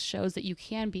paradox shows that you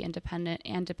can be independent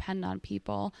and depend on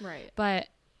people. Right. But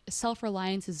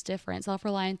self-reliance is different.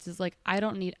 Self-reliance is like, I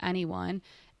don't need anyone.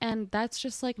 And that's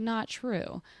just like not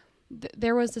true.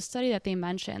 There was a study that they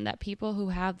mentioned that people who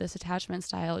have this attachment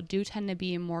style do tend to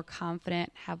be more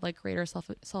confident, have like greater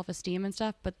self-esteem and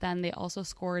stuff, but then they also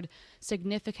scored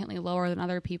significantly lower than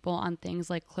other people on things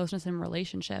like closeness in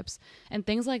relationships. And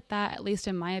things like that, at least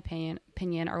in my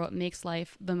opinion, are what makes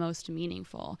life the most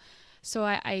meaningful. So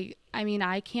I mean,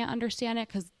 I can't understand it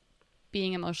because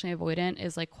being emotionally avoidant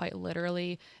is like quite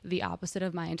literally the opposite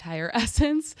of my entire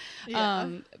essence. Yeah.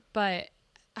 But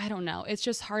I don't know. It's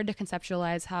just hard to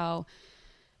conceptualize how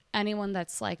anyone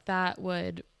that's like that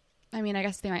would, I mean, I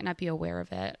guess they might not be aware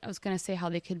of it. I was going to say how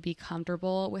they could be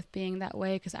comfortable with being that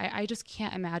way, because I just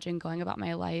can't imagine going about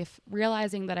my life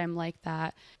realizing that I'm like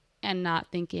that and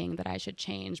not thinking that I should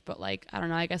change. But like, I don't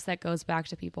know, I guess that goes back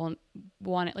to people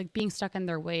wanting, like being stuck in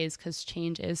their ways, because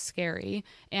change is scary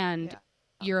and Yeah.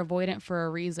 you're avoidant for a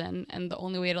reason. And the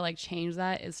only way to like change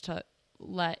that is to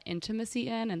let intimacy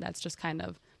in. And that's just kind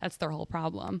of, that's their whole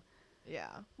problem. Yeah.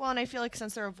 Well, and I feel like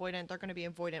since they're avoidant, they're going to be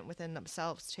avoidant within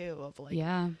themselves too, of like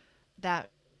Yeah.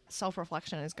 that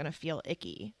self-reflection is going to feel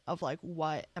icky of like,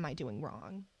 what am I doing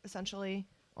wrong essentially?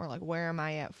 Or like, where am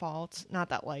I at fault? Not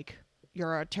that like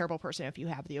you're a terrible person if you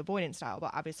have the avoidant style,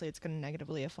 but obviously it's going to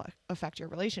negatively affect your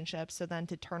relationship. So then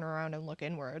to turn around and look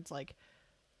inwards, like,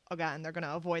 again, they're going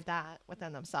to avoid that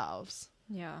within themselves.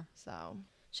 Yeah. So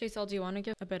Shacel, do you want to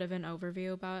give a bit of an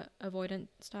overview about avoidant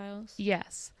styles?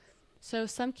 Yes. So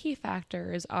some key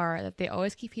factors are that they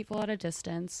always keep people at a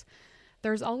distance.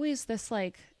 There's always this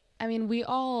like, I mean, we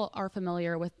all are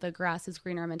familiar with the grass is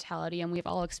greener mentality, and we've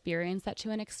all experienced that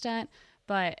to an extent,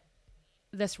 but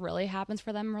this really happens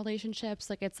for them in relationships.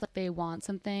 Like it's like they want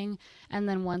something, and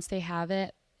then once they have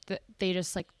it, they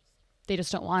just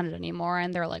don't want it anymore.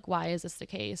 And they're like, why is this the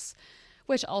case?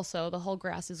 Which also the whole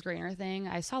grass is greener thing.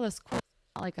 I saw this quote,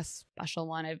 not like a special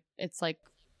one. It's like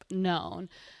known,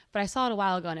 but I saw it a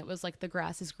while ago, and it was like the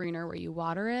grass is greener where you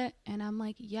water it. And I'm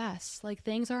like, yes, like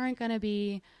things aren't going to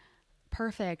be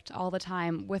perfect all the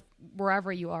time with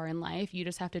wherever you are in life. You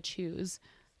just have to choose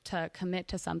to commit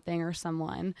to something or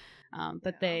someone.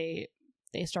 But Yeah.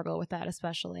 they struggle with that,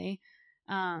 especially.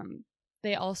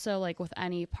 They also, like with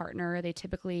any partner, they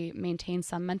typically maintain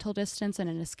some mental distance and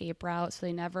an escape route. So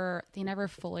they never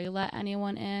fully let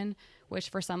anyone in, which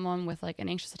for someone with like an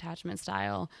anxious attachment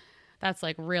style, that's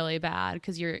like really bad,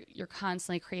 because you're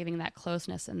constantly craving that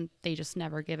closeness and they just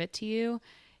never give it to you.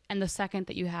 And the second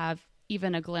that you have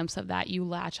even a glimpse of that, you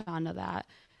latch onto that,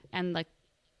 and like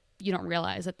you don't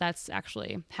realize that that's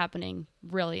actually happening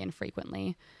really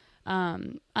infrequently.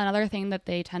 Another thing that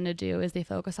they tend to do is they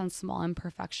focus on small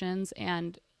imperfections,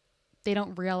 and they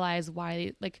don't realize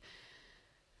why. Like,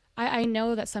 I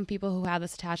know that some people who have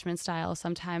this attachment style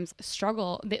sometimes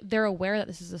struggle. They're aware that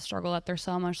this is a struggle, that they're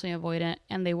so emotionally avoidant,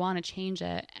 and they want to change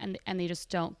it, and they just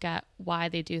don't get why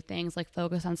they do things like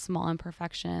focus on small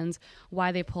imperfections,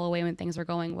 why they pull away when things are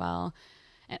going well.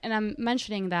 And I'm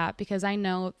mentioning that because I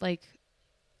know, like,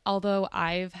 although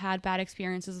I've had bad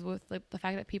experiences with like the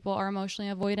fact that people are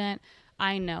emotionally avoidant,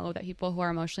 I know that people who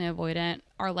are emotionally avoidant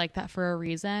are like that for a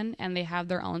reason, and they have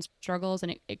their own struggles,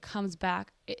 and it comes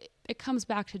back it comes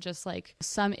back to just like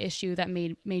some issue that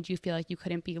made you feel like you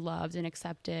couldn't be loved and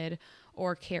accepted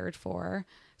or cared for.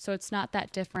 So it's not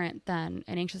that different than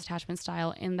an anxious attachment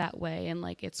style in that way, and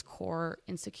like its core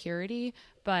insecurity,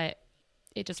 but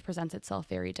it just presents itself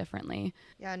very differently.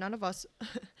 Yeah, none of us,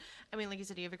 I mean, like you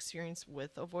said, you have experience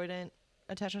with avoidant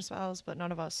attachment styles, but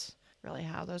none of us really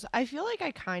have those. I feel like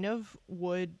I kind of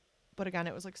would, but again,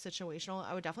 it was like situational.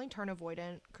 I would definitely turn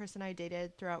avoidant. Chris and I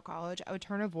dated throughout college. I would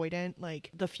turn avoidant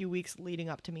like the few weeks leading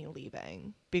up to me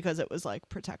leaving because it was like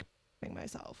protecting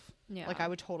myself. Yeah. Like I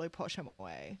would totally push him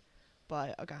away.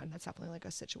 But again, that's definitely like a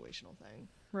situational thing.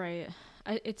 Right.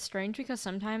 It's strange because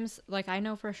sometimes, like, I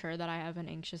know for sure that I have an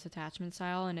anxious attachment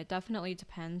style, and it definitely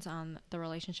depends on the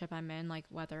relationship I'm in, like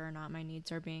whether or not my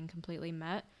needs are being completely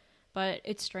met. But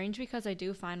it's strange because I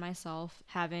do find myself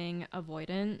having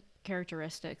avoidant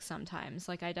characteristics sometimes.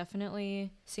 Like, I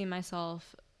definitely see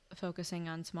myself focusing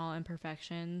on small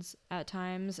imperfections at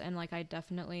times, and like I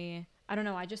don't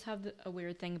know, I just have a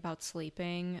weird thing about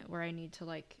sleeping where I need to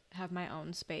like have my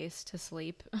own space to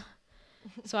sleep.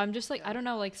 So I'm just like, I don't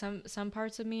know, like some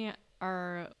parts of me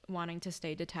are wanting to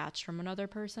stay detached from another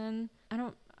person. I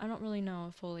don't really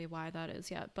know fully why that is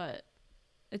yet, but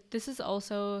this is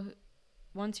also,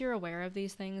 once you're aware of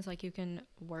these things, like you can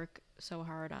work so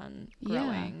hard on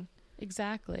growing. Yeah,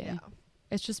 exactly. Yeah.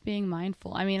 It's just being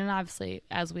mindful. I mean, and obviously,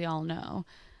 as we all know,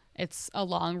 it's a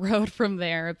long road from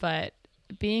there, but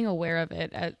being aware of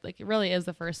it, like it really is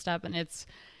the first step, and it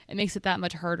makes it that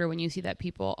much harder when you see that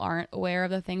people aren't aware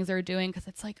of the things they're doing, because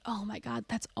it's like, oh my God,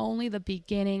 that's only the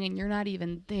beginning and you're not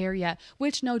even there yet,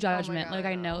 which no judgment. God, like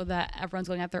I know that everyone's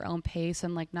going at their own pace,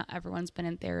 and like not everyone's been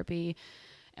in therapy,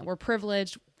 and we're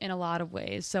privileged in a lot of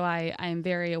ways. So I'm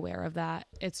very aware of that.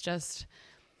 It's just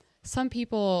some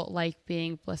people like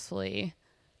being blissfully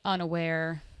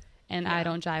unaware, and I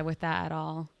don't jive with that at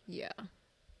all. Yeah.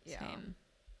 Yeah. Same.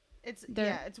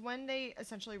 It's when they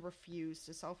essentially refuse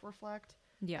to self-reflect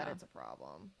Yeah. that it's a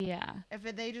problem. Yeah. If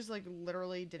they just like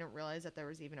literally didn't realize that there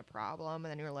was even a problem,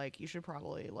 and then you're like, you should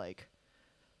probably like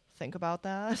think about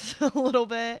that a little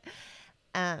bit,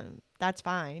 that's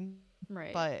fine.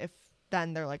 Right. But if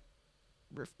then they're like,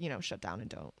 shut down and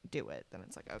don't do it, then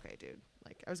it's like, okay, dude,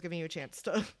 like I was giving you a chance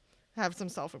to have some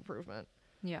self-improvement.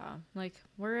 Yeah. Like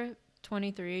we're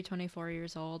 23, 24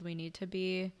 years old. We need to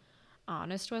be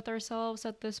honest with ourselves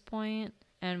at this point,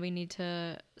 and we need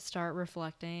to start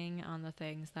reflecting on the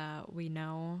things that we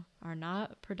know are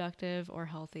not productive or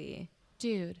healthy.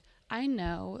 Dude, I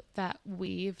know that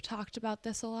we've talked about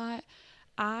this a lot.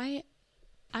 I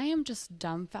am just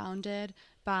dumbfounded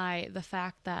by the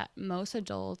fact that most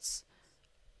adults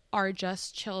are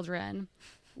just children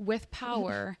with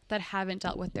power that haven't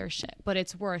dealt with their shit, but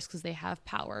it's worse because they have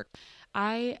power.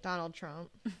 Donald Trump.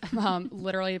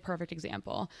 Literally a perfect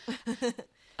example.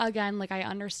 Again, like I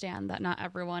understand that not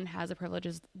everyone has the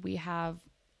privileges we have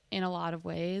in a lot of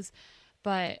ways,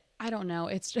 but I don't know.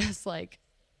 It's just like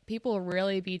people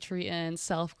really be treating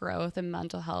self-growth and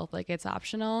mental health like it's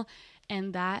optional,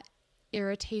 and that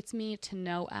irritates me to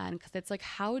no end, because it's like,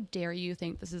 how dare you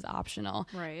think this is optional?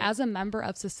 Right. As a member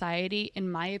of society, in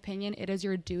my opinion, it is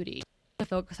your duty to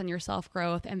focus on your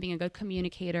self-growth and being a good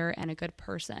communicator and a good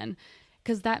person,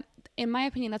 because that, in my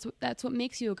opinion, that's what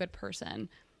makes you a good person.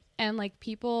 And like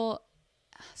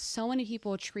so many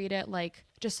people treat it like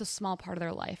just a small part of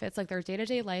their life. It's like their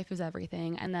day-to-day life is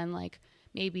everything, and then like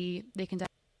maybe they can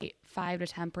dedicate 5 to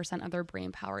 10% of their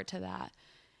brain power to that.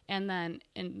 And then,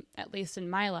 at least in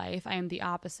my life, I am the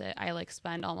opposite. I like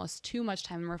spend almost too much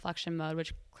time in reflection mode,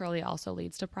 which clearly also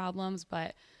leads to problems.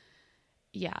 But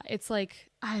yeah, it's like,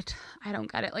 I don't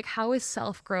get it. Like, how is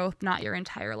self-growth not your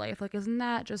entire life? Like, isn't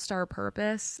that just our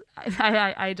purpose?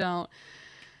 I don't.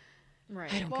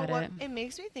 Right. I don't Well, get what it. it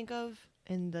makes me think of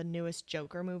in the newest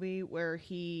Joker movie, where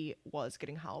he was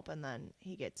getting help and then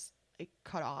he gets like,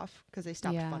 cut off because they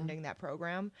stopped funding that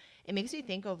program. It makes me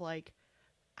think of like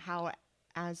how,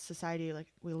 as society, like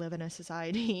we live in a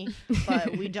society,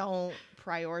 but we don't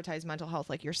prioritize mental health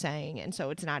like you're saying, and so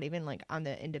it's not even like on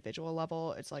the individual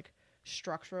level, it's like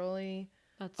structurally.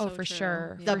 That's Oh, so for true.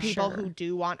 sure. Yeah. The people who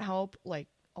do want help, like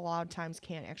a lot of times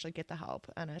can't actually get the help,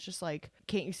 and it's just like,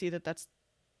 can't you see that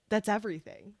that's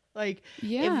everything? Like,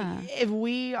 Yeah. if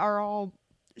we are all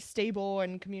stable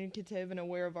and communicative and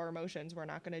aware of our emotions, we're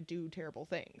not going to do terrible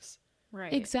things.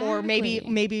 Right. Exactly. Or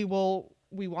maybe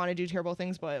we want to do terrible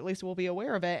things, but at least we'll be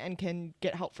aware of it and can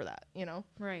get help for that,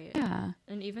 Right. Yeah.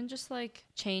 And even just like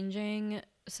changing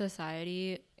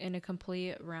society in a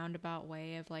complete roundabout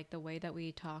way of like the way that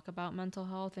we talk about mental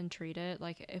health and treat it.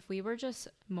 Like if we were just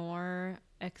more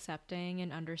accepting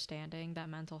and understanding that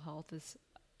mental health is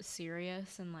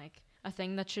serious and like a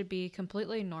thing that should be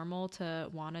completely normal to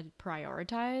want to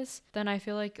prioritize, then I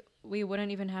feel like we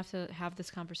wouldn't even have to have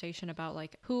this conversation about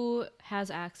like who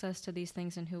has access to these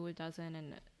things and who doesn't.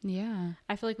 And Yeah.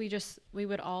 I feel like we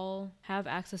would all have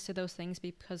access to those things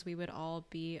because we would all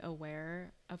be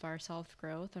aware of our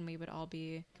self-growth, and we would all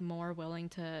be more willing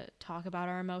to talk about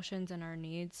our emotions and our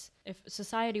needs if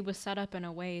society was set up in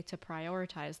a way to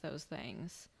prioritize those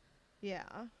things. Yeah.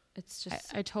 It's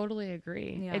just I totally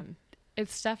agree. yeah.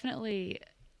 It's definitely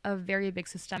a very big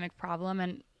systemic problem,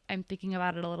 and I'm thinking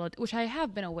about it a little, which I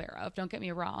have been aware of, don't get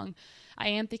me wrong. I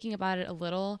am thinking about it a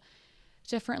little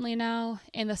differently now,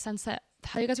 in the sense that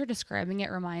how you guys are describing it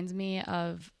reminds me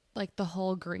of like the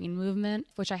whole green movement,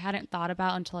 which I hadn't thought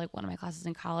about until like one of my classes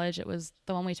in college. It was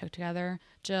the one we took together,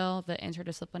 Jill, the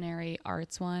interdisciplinary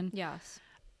arts one. Yes.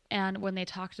 And when they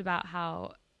talked about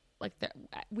how like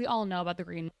we all know about the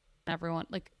green, everyone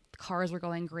like cars were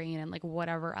going green and like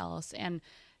whatever else, and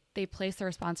they place the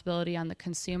responsibility on the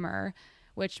consumer,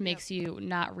 which makes you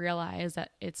not realize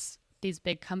that it's these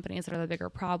big companies that are the bigger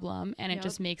problem, and it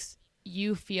just makes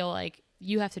you feel like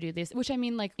you have to do this, which I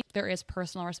mean, like there is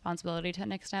personal responsibility to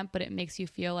an extent, but it makes you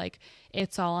feel like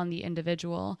it's all on the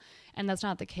individual, and that's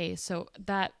not the case. So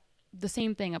that the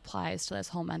same thing applies to this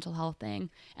whole mental health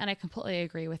thing, and I completely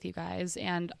agree with you guys.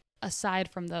 And aside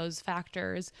from those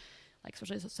factors, like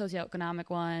especially socioeconomic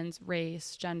ones,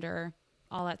 race, gender,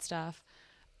 all that stuff,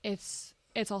 it's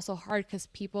also hard because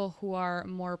people who are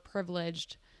more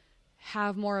privileged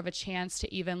have more of a chance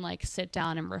to even like sit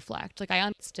down and reflect. Like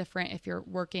it's different if you're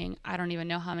working, I don't even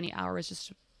know how many hours just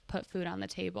to put food on the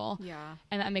table. Yeah.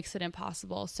 And that makes it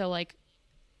impossible. So like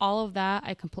all of that,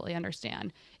 I completely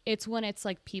understand. It's when it's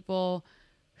like people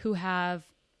who have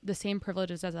the same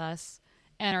privileges as us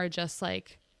and are just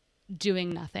like doing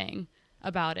nothing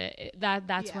about it.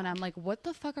 That's when I'm like, what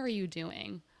the fuck are you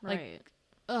doing? Right.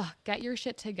 Like, get your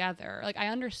shit together. Like, I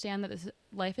understand that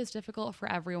life is difficult for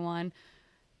everyone,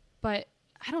 but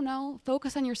I don't know,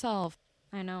 focus on yourself.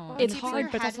 I know. Well, It's keeping hard,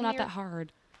 your but it's head also in not your- that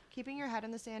hard. Keeping your head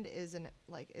in the sand is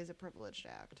a privileged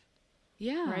act.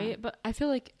 Yeah. Right. But I feel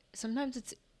like sometimes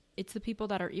it's the people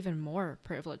that are even more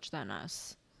privileged than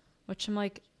us, which I'm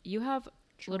like, you have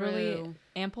literally True.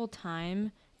 ample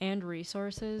time and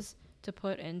resources to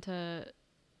put into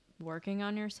working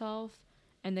on yourself,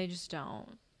 and they just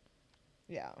don't.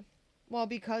 Yeah. Well,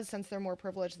 because since they're more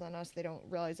privileged than us, they don't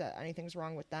realize that anything's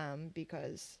wrong with them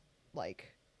because,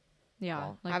 like, Yeah.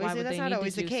 well, Like, why obviously would that's they not need to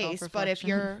always the do case. But if self-reflection?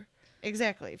 you're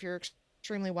if you're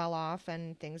extremely well off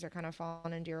and things are kind of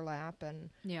falling into your lap, and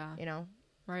yeah. you know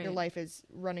Right. your life is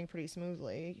running pretty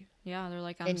smoothly, Yeah, they're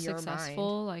like, I'm in your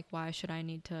successful. Like, why should I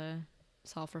need to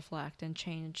self-reflect and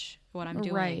change what I'm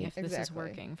doing Right. if this is Exactly.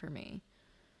 working for me?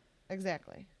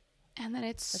 exactly. And then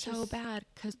it's That's so just- bad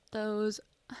because those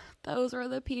are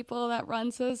the people that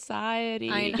run society.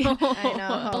 I know. I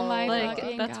know. Oh my Like,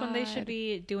 fucking that's when they God. should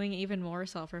be doing even more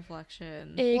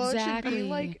self-reflection. Exactly. Well, it should be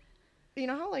like, you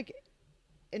know how like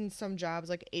in some jobs,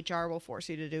 like HR will force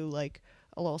you to do like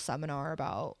a little seminar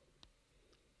about,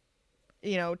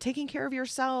 taking care of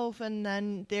yourself, and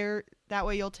then that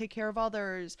way you'll take care of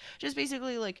others. Just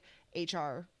basically like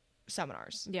HR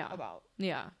seminars. Yeah. About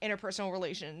Yeah. interpersonal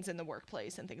relations in the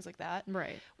workplace and things like that.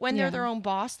 Right. When they're Yeah. their own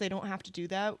boss, they don't have to do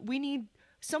that.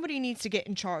 Somebody needs to get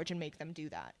in charge and make them do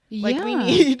that. Like we Yeah.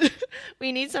 need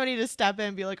we need somebody to step in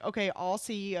and be like, okay, all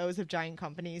CEOs of giant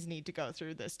companies need to go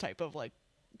through this type of like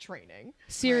training.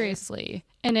 Seriously,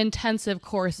 an intensive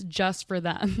course just for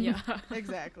them. Yeah.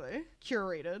 Exactly.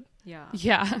 Curated. Yeah.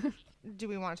 Yeah. Do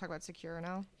we want to talk about Secure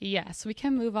now? Yes, we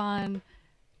can move on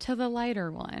to the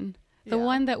lighter one. The Yeah.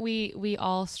 one that we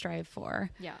all strive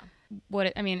for. Yeah.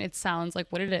 It sounds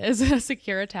like what it is. A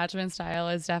secure attachment style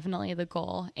is definitely the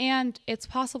goal. And it's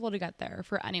possible to get there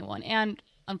for anyone. And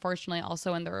unfortunately,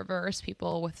 also in the reverse,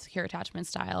 people with secure attachment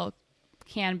style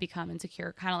can become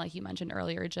insecure, kind of like you mentioned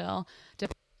earlier, Jill,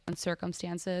 depending on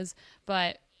circumstances.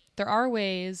 But there are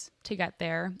ways to get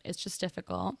there. It's just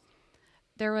difficult.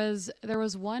 There was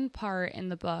one part in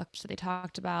the book that they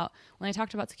talked about when they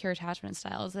talked about secure attachment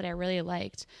styles that I really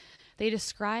liked. They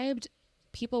described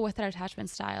people with that attachment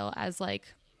style as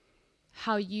like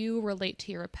how you relate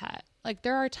to your pet. Like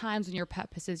there are times when your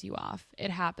pet pisses you off.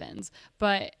 It happens.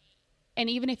 And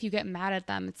even if you get mad at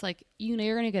them, it's like,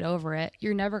 you're going to get over it.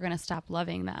 You're never going to stop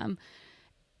loving them.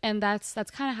 And that's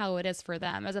kind of how it is for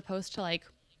them, as opposed to like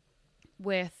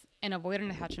with an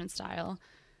avoidant attachment style.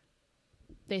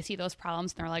 They see those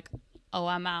problems and they're like, oh,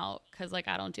 I'm out because like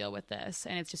I don't deal with this,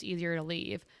 and it's just easier to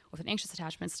leave. With an anxious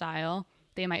attachment style,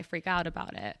 they might freak out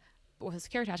about it. But with a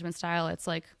secure attachment style, it's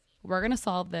like, we're going to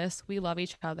solve this. We love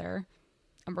each other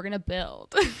and we're going to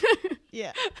build.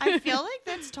 Yeah. I feel like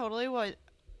that's totally what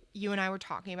you and I were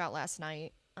talking about last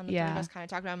night on the three of us kind of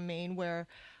talked about Maine, where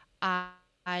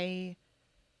I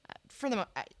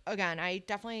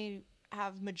definitely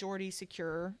have majority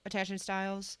secure attachment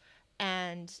styles.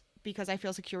 And because I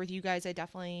feel secure with you guys, I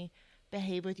definitely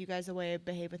behave with you guys the way I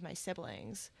behave with my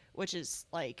siblings, which is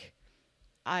like,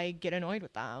 I get annoyed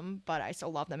with them, but I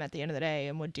still love them at the end of the day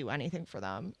and would do anything for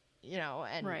them, you know.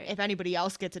 And if anybody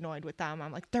else gets annoyed with them,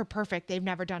 I'm like, they're perfect. They've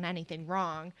never done anything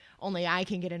wrong. Only I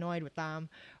can get annoyed with them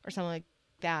or something like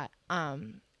that.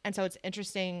 And so it's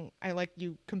interesting. I like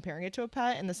you comparing it to a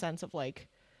pet in the sense of like,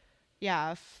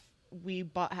 yeah, if we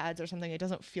butt heads or something, it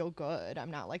doesn't feel good. I'm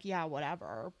not like, yeah,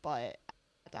 whatever. But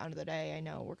at the end of the day, I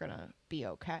know we're going to be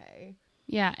okay.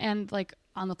 Yeah. And like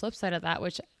on the flip side of that,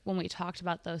 which when we talked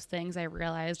about those things, I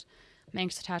realized my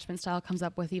anxious attachment style comes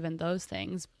up with even those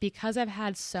things because I've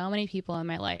had so many people in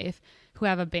my life who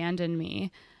have abandoned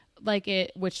me, like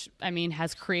it, which I mean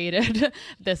has created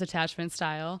this attachment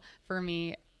style for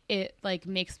me. It like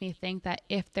makes me think that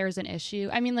if there's an issue,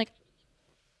 I mean, like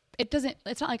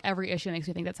it's not like every issue makes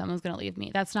me think that someone's going to leave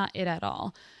me. That's not it at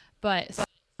all. But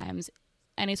sometimes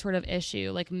any sort of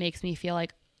issue like makes me feel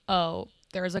like, oh,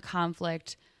 there's a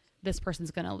conflict. This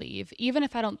person's going to leave. Even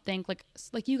if I don't think like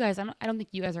you guys, I don't think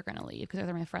you guys are going to leave because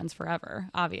they're my friends forever,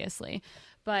 obviously.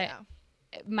 But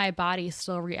my body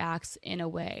still reacts in a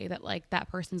way that like that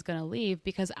person's going to leave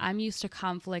because I'm used to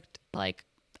conflict, like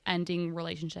ending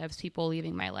relationships, people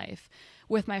leaving my life.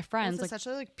 With my friends, it's like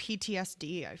essentially like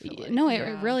PTSD, I feel like. No,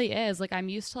 it really is. Like I'm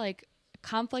used to like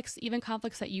conflicts, even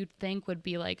conflicts that you'd think would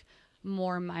be like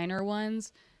more minor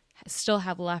ones still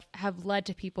have led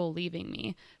to people leaving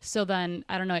me. So then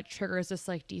I don't know, it triggers this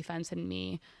like defense in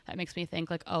me that makes me think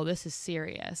like, oh, this is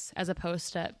serious, as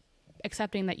opposed to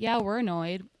accepting that, yeah, we're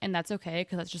annoyed and that's okay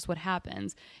because that's just what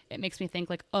happens. It makes me think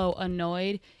like, oh,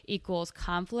 annoyed equals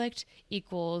conflict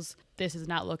equals this is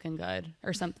not looking good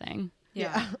or something.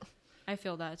 Yeah. I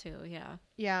feel that too.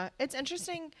 Yeah, it's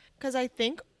interesting because I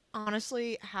think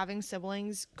honestly having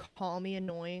siblings call me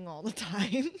annoying all the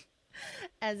time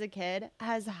as a kid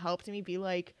has helped me be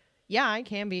like, yeah, I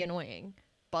can be annoying,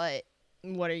 but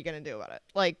what are you gonna do about it?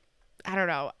 Like, I don't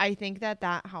know. I think that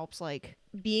helps, like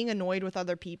being annoyed with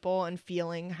other people and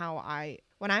feeling how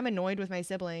when I'm annoyed with my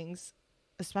siblings,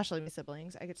 especially my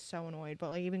siblings, I get so annoyed.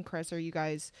 But like even Chris or you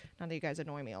guys, not that you guys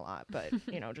annoy me a lot, but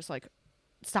you know, just like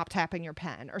stop tapping your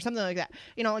pen or something like that,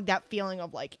 you know, like that feeling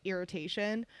of like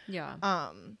irritation.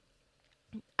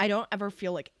 I don't ever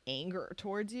feel like anger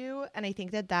towards you, and I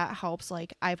think that helps.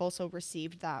 Like I've also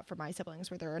received that from my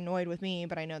siblings where they're annoyed with me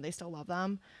but I know they still love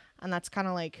them, and that's kind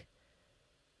of like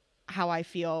how I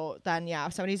feel then. Yeah,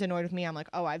 if somebody's annoyed with me, I'm like,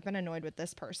 oh, I've been annoyed with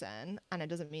this person, and it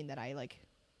doesn't mean that I like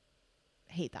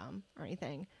hate them or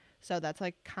anything. So that's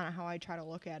like kind of how I try to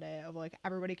look at it, of like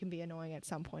everybody can be annoying at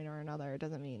some point or another. It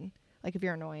doesn't mean like if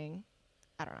you're annoying,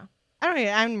 I don't know,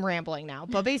 I'm rambling now,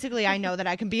 but basically I know that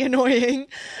I can be annoying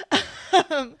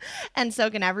and so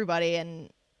can everybody,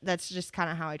 and that's just kind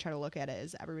of how I try to look at it,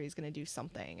 is everybody's going to do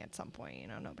something at some point, you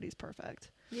know, nobody's perfect.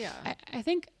 I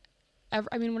think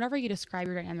I mean whenever you describe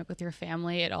your dynamic with your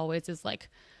family, it always is like,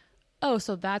 oh,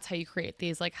 so that's how you create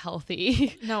these like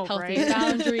healthy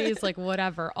boundaries, like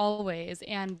whatever, always.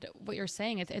 And what you're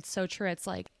saying, it's so true. It's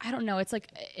like, I don't know. It's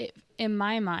like in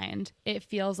my mind, it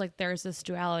feels like there's this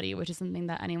duality, which is something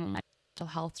that anyone with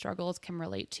mental health struggles can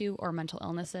relate to, or mental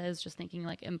illnesses, just thinking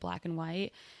like in black and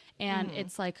white. And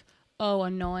it's like, oh,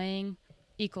 annoying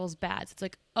equals bad. So it's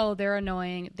like, oh, they're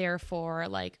annoying, therefore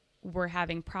like we're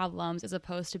having problems, as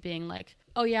opposed to being like,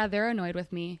 oh yeah, they're annoyed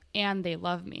with me and they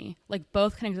love me. Like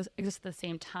both can exist at the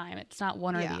same time. It's not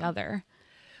one or the other.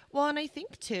 Well, and I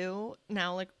think too,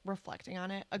 now like reflecting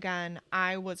on it again,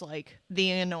 I was like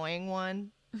the annoying one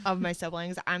of my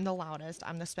siblings. I'm the loudest,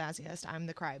 I'm the spazziest, I'm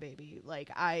the crybaby. Like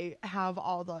I have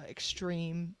all the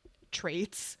extreme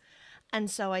traits, and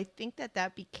so I think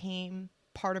that became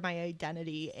part of my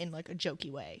identity in like a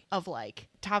jokey way, of like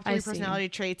top 3 personality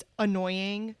traits: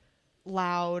 annoying,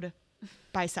 loud,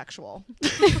 bisexual.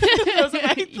 Those are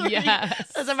my 3.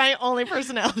 Yes. Those are my only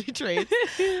personality traits.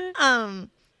 And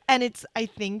it's, I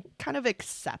think, kind of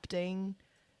accepting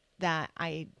that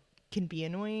I can be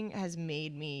annoying has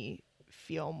made me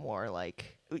feel more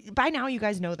like, by now you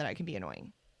guys know that I can be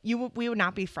annoying. We would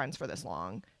not be friends for this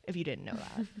long if you didn't know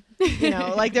that. You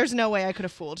know, like there's no way I could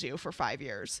have fooled you for 5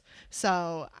 years.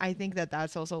 So I think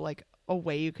that's also like a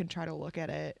way you can try to look at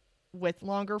it with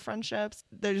longer friendships.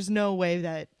 There's no way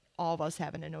that all of us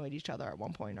haven't annoyed each other at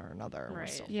one point or another. And we're Right.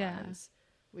 still Yeah. friends.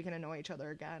 We can annoy each other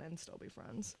again and still be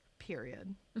friends.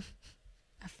 Period.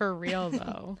 For real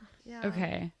though. Yeah.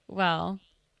 Okay. Well,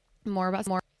 more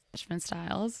attachment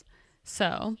styles.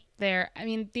 So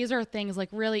these are things like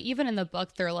really, even in the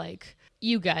book, they're like,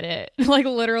 you get it. Like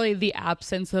literally the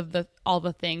absence of all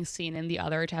the things seen in the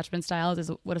other attachment styles is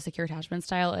what a secure attachment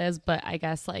style is. But I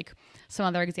guess like some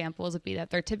other examples would be that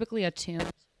they're typically attuned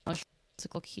to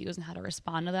physical cues and how to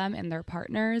respond to them in their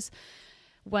partners.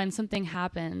 When something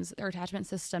happens, their attachment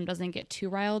system doesn't get too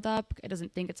riled up. It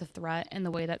doesn't think it's a threat in the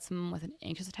way that someone with an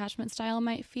anxious attachment style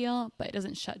might feel, but it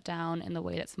doesn't shut down in the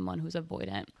way that someone who's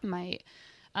avoidant might.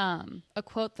 A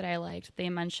quote that I liked, they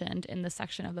mentioned in this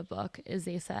section of the book, is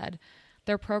they said,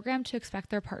 they're programmed to expect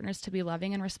their partners to be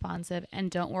loving and responsive and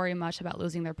don't worry much about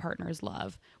losing their partner's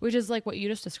love, which is like what you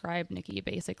just described, Nikki,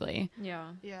 basically.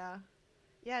 Yeah. Yeah.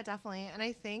 Yeah, definitely. And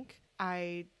I think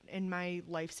in my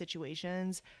life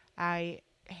situations, I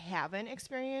haven't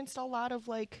experienced a lot of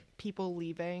like people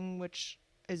leaving, which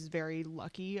is very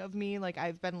lucky of me. Like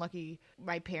I've been lucky.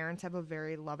 My parents have a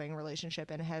very loving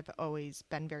relationship and have always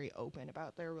been very open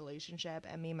about their relationship.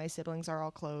 And me and my siblings are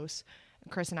all close.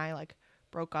 Chris and I like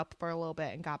broke up for a little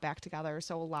bit and got back together.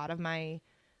 So a lot of my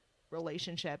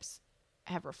relationships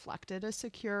have reflected a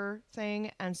secure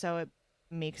thing. And so I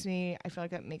feel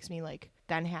like it makes me like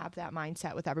then have that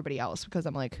mindset with everybody else, because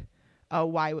I'm like, oh,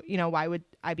 why would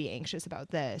I be anxious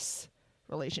about this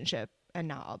relationship and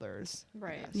not others?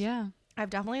 Right. Yeah. I've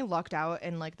definitely lucked out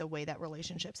in like the way that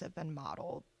relationships have been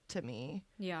modeled to me,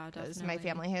 Yeah, because definitely. my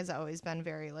family has always been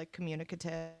very like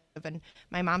communicative, and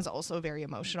my mom's also very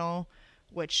emotional,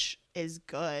 which is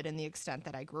good in the extent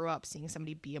that I grew up seeing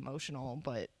somebody be emotional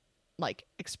but like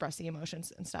expressing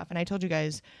emotions and stuff. And I told you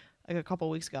guys like a couple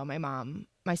weeks ago,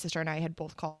 my sister and I had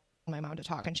both called my mom to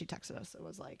talk, and she texted us. It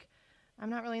was like, I'm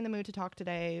not really in the mood to talk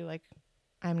today. Like,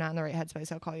 I'm not in the right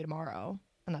headspace. I'll call you tomorrow.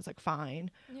 And that's like fine.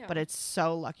 Yeah. But it's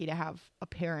so lucky to have a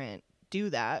parent do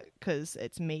that, because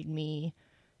it's made me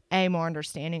more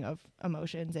understanding of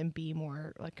emotions and be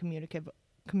more like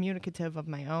communicative of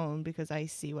my own, because I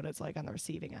see what it's like on the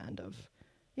receiving end of,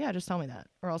 yeah, just tell me that,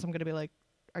 or else I'm going to be like,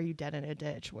 are you dead in a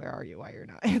ditch? Where are you? Why you're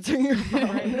not answering your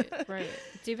phone? Right.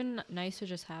 It's even nice to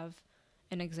just have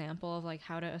an example of like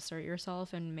how to assert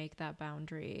yourself and make that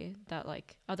boundary that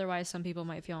like otherwise some people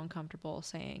might feel uncomfortable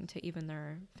saying to even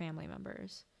their family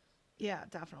members. Yeah,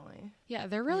 definitely. Yeah,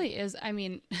 there really is. I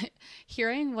mean,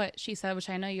 hearing what she said, which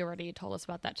I know you already told us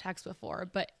about that text before,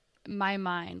 but my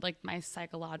mind, like my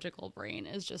psychological brain,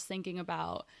 is just thinking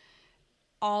about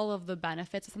all of the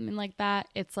benefits of something like that.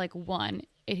 It's like, 1,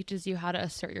 it teaches you how to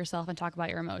assert yourself and talk about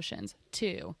your emotions.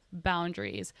 2,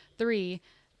 boundaries. 3,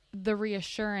 the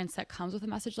reassurance that comes with a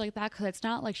message like that, because it's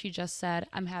not like she just said,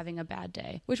 I'm having a bad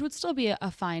day, which would still be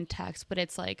a fine text, but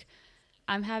it's like,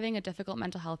 I'm having a difficult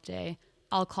mental health day.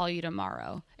 I'll call you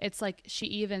tomorrow. It's like she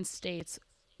even states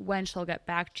when she'll get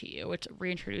back to you, which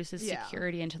reintroduces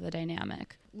security into the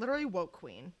dynamic. Literally woke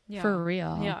queen. Yeah. For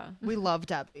real. Yeah. We love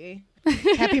Debbie.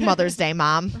 Happy Mother's Day,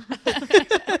 Mom.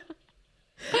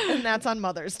 And that's on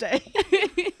Mother's Day.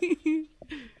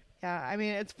 Yeah, I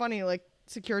mean, it's funny, like,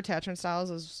 secure attachment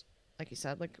styles is, like you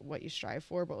said, like, what you strive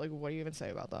for, but, like, what do you even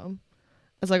say about them?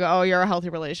 It's like, oh, you're a healthy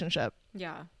relationship.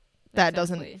 Yeah. That exactly.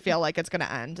 doesn't feel like it's going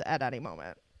to end at any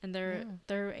moment. And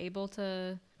they're able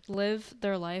to live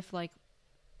their life like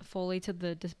fully to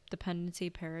the dependency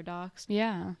paradox.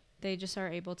 Yeah. They just are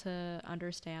able to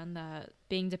understand that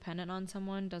being dependent on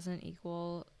someone doesn't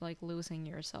equal like losing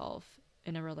yourself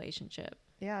in a relationship.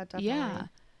 Yeah, definitely. Yeah.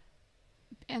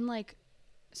 And like,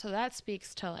 so that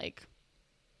speaks to like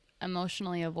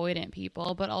emotionally avoidant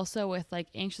people, but also with like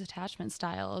anxious attachment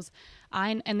styles.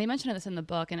 And they mentioned this in the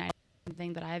book, and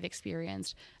something that I've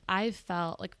experienced. I've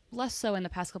felt like less so in the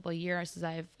past couple of years, as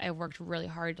I've worked really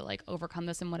hard to like overcome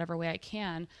this in whatever way I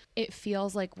can. It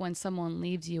feels like when someone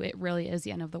leaves you, it really is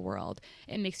the end of the world.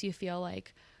 It makes you feel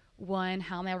like, 1,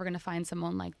 how am I ever going to find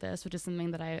someone like this, which is something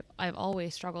that I've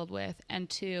always struggled with, and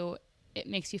 2, it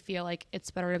makes you feel like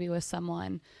it's better to be with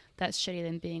someone that's shitty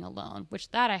than being alone, which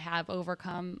that I have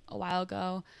overcome a while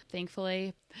ago,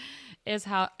 thankfully. Is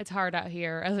how it's hard out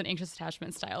here as an anxious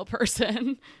attachment style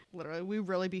person. Literally, we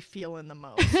really be feeling the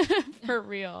most. For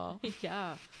real.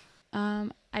 Yeah.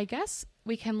 I guess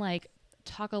we can like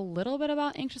talk a little bit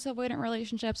about anxious avoidant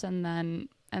relationships and then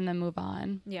move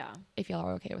on, Yeah. if y'all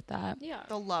are okay with that. Yeah.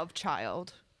 The love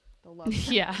child. The love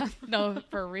child. Yeah. No,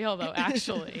 for real though,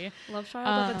 actually. Love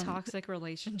child of a toxic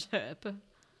relationship.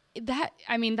 That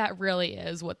really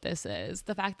is what this is.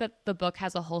 The fact that the book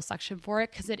has a whole section for it,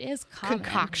 because it is common.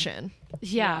 Concoction.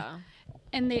 Yeah.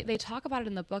 And they talk about it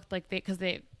in the book, like because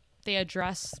they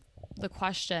address the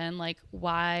question, like,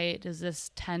 why does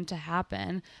this tend to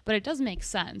happen? But it does make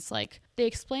sense. Like, they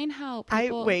explain how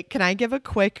people... Can I give a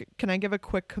quick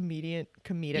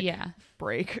comedic Yeah.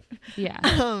 break? Yeah.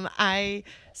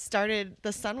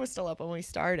 The sun was still up when we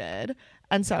started,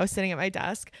 and so I was sitting at my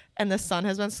desk, and the sun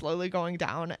has been slowly going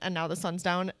down, and now the sun's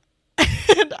down,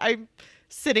 and I'm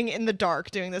sitting in the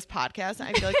dark doing this podcast, and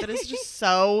I feel like that is just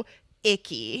so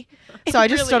icky. So I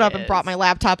just really stood up and is. brought my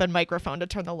laptop and microphone to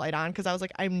turn the light on, because I was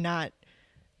like, I'm not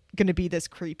gonna be this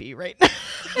creepy right now.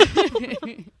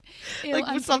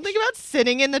 Like, something about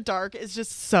sitting in the dark is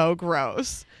just so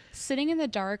gross. Sitting in the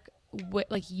dark,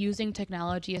 like using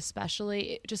technology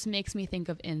especially, it just makes me think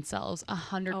of incels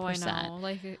 100%. Oh, I know.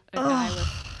 Like a guy with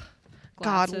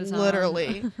God, glasses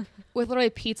literally. With literally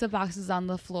pizza boxes on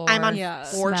the floor. I'm on Yeah.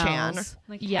 4chan. smells.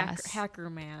 like Yes. hacker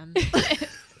man.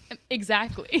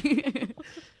 Exactly.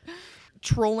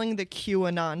 Trolling the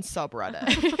QAnon subreddit.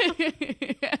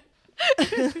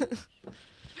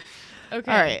 Okay.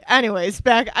 All right. Anyways,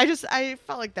 back. I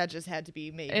felt like that just had to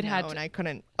be made It had known. to- I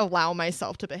couldn't allow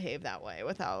myself to behave that way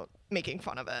without making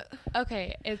fun of it.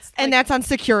 Okay. It's And like, that's on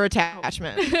secure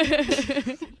attachment.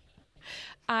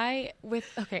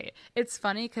 it's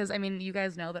funny because I mean, you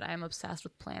guys know that I'm obsessed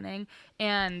with planning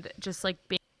and just like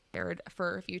being prepared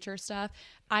for future stuff.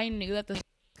 I knew that this was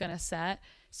gonna set,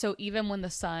 so even when the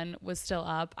sun was still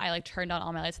up, I like turned on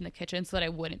all my lights in the kitchen so that I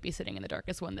wouldn't be sitting in the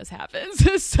darkness when this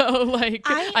happens. So like,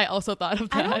 I also thought of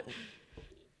that.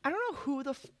 I don't know who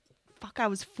the fuck I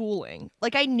was fooling.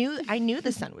 Like, I knew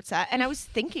the sun would set, and I was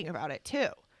thinking about it too.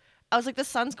 I was like, the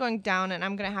sun's going down, and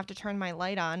I'm gonna have to turn my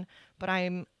light on, but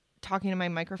I'm talking to my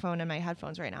microphone and my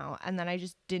headphones right now, and then I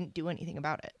just didn't do anything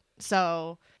about it.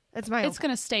 So it's my It's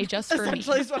gonna stay just for me.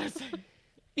 essentially is what I'm saying.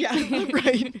 Yeah,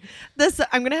 right.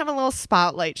 I'm gonna have a little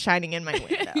spotlight shining in my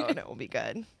window, and it will be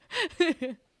good.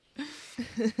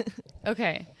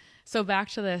 Okay, so back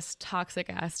to this toxic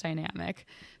ass dynamic.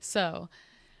 So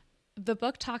the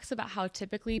book talks about how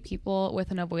typically people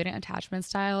with an avoidant attachment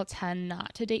style tend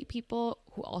not to date people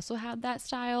who also have that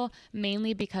style,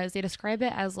 mainly because they describe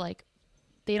it as like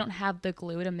they don't have the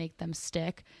glue to make them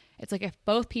stick. It's like if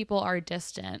both people are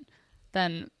distant,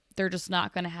 then they're just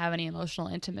not going to have any emotional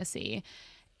intimacy.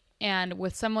 And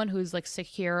with someone who's like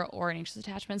secure or an anxious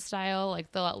attachment style,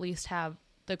 like they'll at least have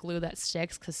the glue that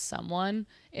sticks because someone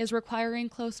is requiring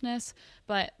closeness.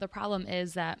 But the problem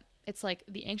is that it's like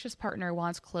the anxious partner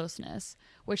wants closeness,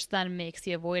 which then makes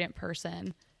the avoidant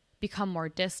person become more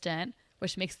distant,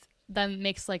 which makes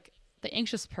like the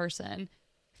anxious person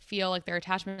feel like their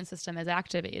attachment system is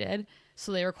activated,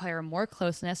 so they require more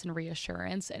closeness and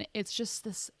reassurance, and it's just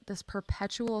this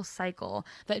perpetual cycle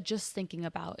that just thinking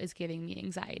about is giving me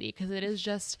anxiety, because it is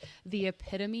just the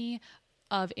epitome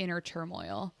of inner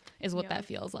turmoil is what that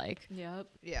feels like. Yep.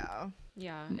 Yeah.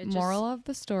 Yeah. Moral of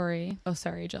the story. Oh,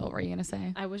 sorry, Jill, what were you gonna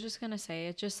say? I was just gonna say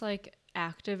it just like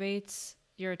activates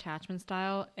your attachment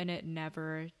style and it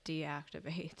never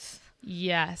deactivates.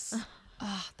 Yes.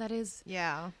 Oh, that is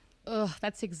Yeah.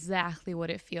 that's exactly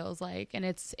what it feels like, and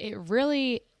it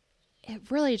really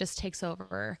just takes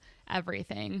over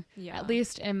everything. Yeah. At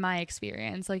least in my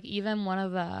experience. Like even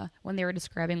when they were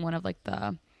describing one of like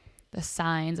the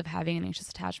signs of having an anxious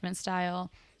attachment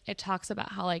style, it talks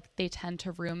about how like they tend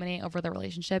to ruminate over the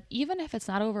relationship, even if it's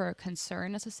not over a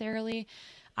concern necessarily.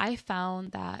 I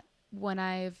found that when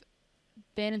I've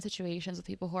been in situations with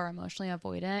people who are emotionally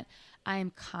avoidant,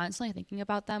 I'm constantly thinking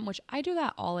about them, which I do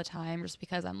that all the time just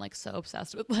because I'm like so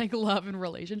obsessed with like love and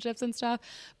relationships and stuff.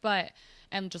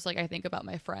 And just like I think about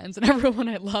my friends and everyone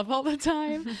I love all the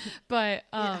time. But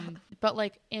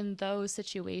like in those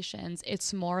situations,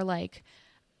 it's more like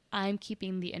I'm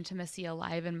keeping the intimacy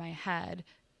alive in my head,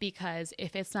 because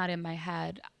if it's not in my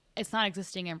head, it's not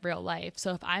existing in real life.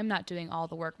 So if I'm not doing all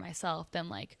the work myself, then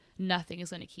like nothing is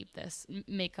going to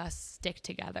make us stick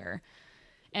together.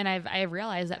 And I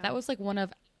realized that was like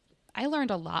I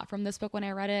learned a lot from this book when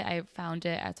I read it. I found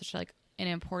it at such like an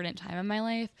important time in my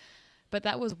life, but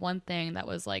that was one thing that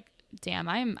was like, damn,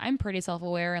 I'm pretty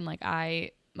self-aware, and like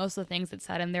most of the things that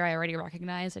said in there I already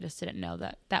recognized. I just didn't know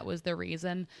that was the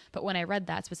reason. But when I read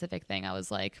that specific thing, I was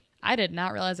like, I did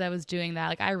not realize I was doing that.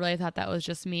 Like I really thought that was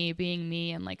just me being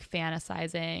me and like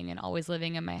fantasizing and always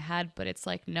living in my head. But it's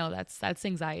like, no, that's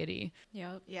anxiety.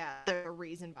 Yep. Yeah. There's a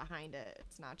reason behind it.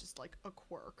 It's not just like a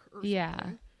quirk or Yeah.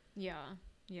 something. Yeah.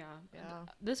 Yeah. Yeah.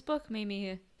 This book made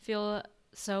me feel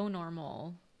so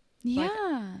normal.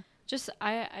 Yeah.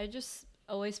 I just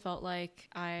always felt like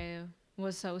I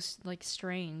was so like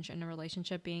strange in a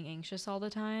relationship, being anxious all the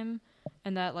time,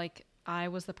 and that like I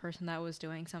was the person that was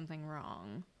doing something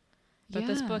wrong. But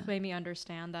this book made me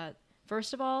understand that,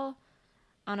 first of all,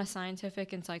 on a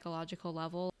scientific and psychological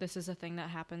level, this is a thing that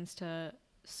happens to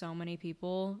so many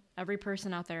people. Every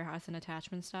person out there has an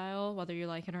attachment style, whether you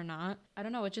like it or not. I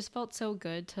don't know, it just felt so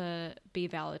good to be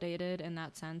validated in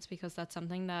that sense, because that's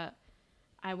something that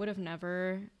I would have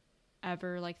never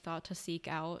ever like thought to seek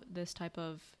out, this type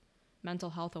of mental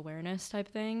health awareness type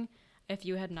thing, if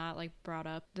you had not like brought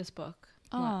up this book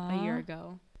a year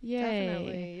ago. Yay.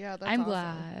 Definitely. Yeah, that's I'm awesome.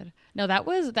 glad. No, that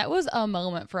was a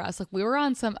moment for us. Like we were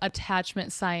on some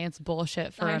attachment science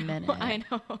bullshit for a minute. I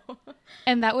know.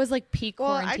 And that was like peak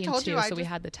Well, I quarantine told too, you, I so we just-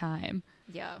 had the time.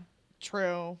 Yeah.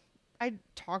 True. I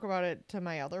talk about it to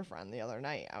my other friend the other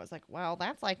night. I was like, well,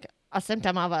 that's like a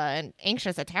symptom of an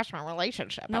anxious attachment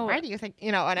relationship. No. Why do you think,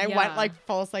 and I Yeah. went like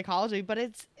full psychology, but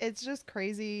it's just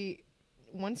crazy.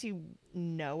 Once you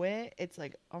know it, it's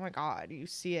like, oh my God, you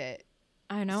see it.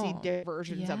 I know. See different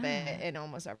versions of Yeah. it in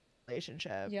almost every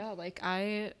relationship. Yeah, like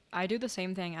I do the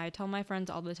same thing. I tell my friends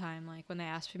all the time, like when they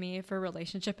ask me for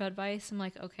relationship advice, I'm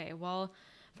like, okay, well,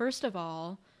 first of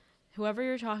all, whoever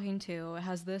you're talking to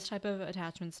has this type of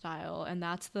attachment style, and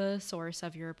that's the source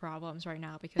of your problems right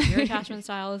now, because your attachment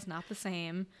style is not the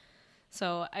same.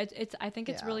 So I think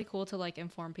it's Yeah. really cool to like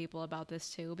inform people about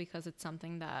this too, because it's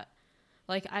something that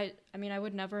like I mean I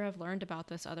would never have learned about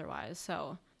this otherwise.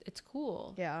 So it's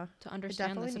cool Yeah. to It understand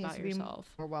definitely this needs about to be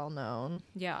yourself. more well known.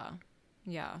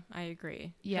 Yeah, I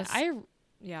agree. Yeah, 'Cause-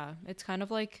 yeah, it's kind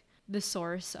of like the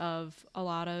source of a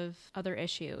lot of other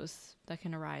issues that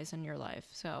can arise in your life.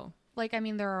 So I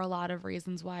mean, there are a lot of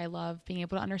reasons why I love being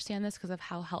able to understand this, because of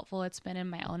how helpful it's been in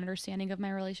my own understanding of my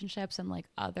relationships and like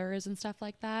others and stuff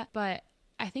like that. But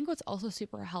I think what's also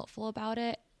super helpful about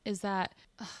it is that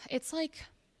it's like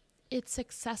it's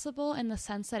accessible in the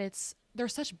sense that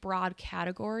there's such broad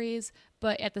categories,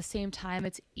 but at the same time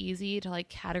it's easy to like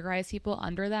categorize people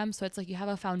under them. So it's like you have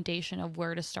a foundation of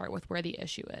where to start with where the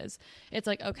issue is. It's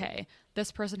like, okay,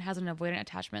 this person has an avoidant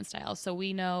attachment style, so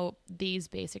we know these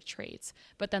basic traits,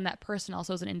 but then that person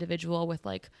also is an individual with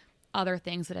like other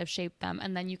things that have shaped them,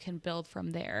 and then you can build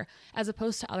from there, as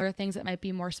opposed to other things that might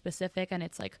be more specific and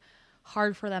it's like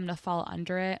hard for them to fall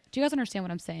under it. Do you guys understand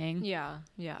what I'm saying? yeah.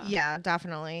 Yeah,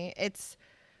 definitely.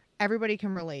 Everybody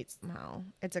can relate somehow.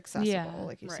 It's accessible, Yeah,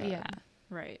 like you right. said. Yeah.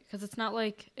 Right, because it's not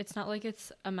like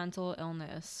it's a mental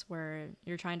illness where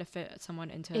you're trying to fit someone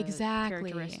into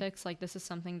Exactly. characteristics. Like this is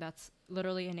something that's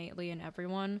literally innately in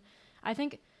everyone. I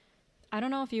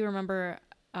don't know if you remember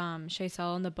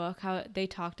Shaysel in the book, how they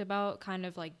talked about kind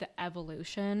of like the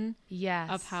evolution Yes.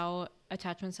 of how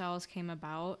attachment styles came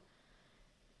about.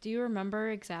 Do you remember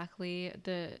exactly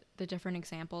the different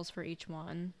examples for each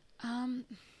one?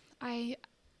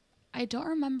 I don't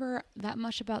remember that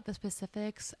much about the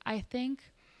specifics. I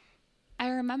think I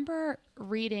remember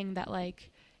reading that,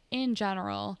 like, in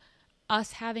general,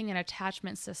 us having an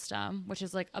attachment system, which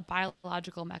is like a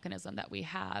biological mechanism that we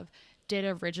have, did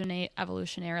originate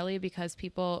evolutionarily, because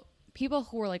people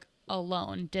who were like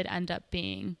alone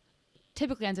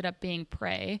typically ended up being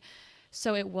prey.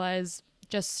 So it was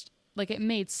just like, it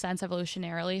made sense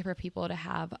evolutionarily for people to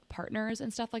have partners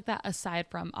and stuff like that, aside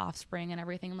from offspring and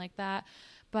everything like that.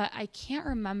 But I can't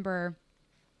remember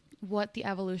what the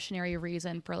evolutionary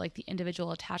reason for like the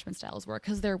individual attachment styles were,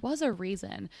 because there was a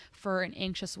reason for an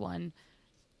anxious one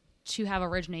to have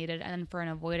originated and then for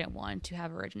an avoidant one to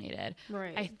have originated.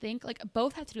 Right. I think like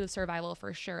both had to do with survival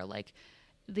for sure. Like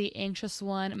the anxious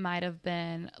one might have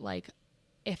been like,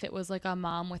 if it was like a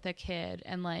mom with a kid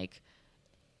and like,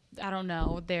 I don't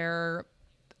know, their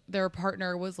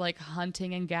partner was like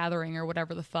hunting and gathering or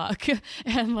whatever the fuck,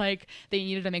 and like they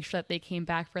needed to make sure that they came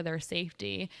back for their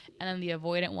safety. And then the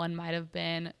avoidant one might have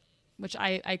been, which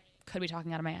I could be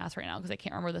talking out of my ass right now because I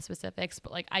can't remember the specifics,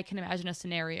 but like I can imagine a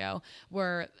scenario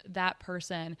where that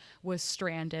person was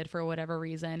stranded for whatever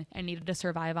reason and needed to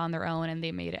survive on their own, and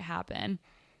they made it happen.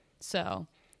 So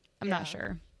I'm Yeah. not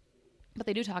sure, but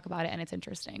they do talk about it and it's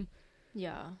interesting.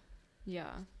 Yeah.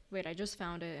 Wait, I just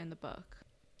found it in the book.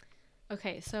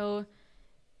 Okay, so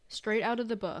straight out of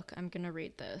the book, I'm going to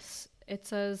read this. It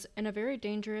says, in a very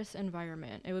dangerous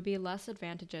environment, it would be less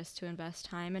advantageous to invest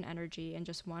time and energy in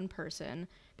just one person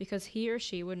because he or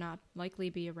she would not likely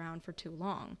be around for too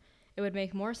long. It would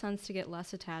make more sense to get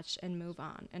less attached and move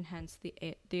on, and hence the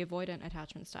avoidant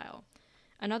attachment style.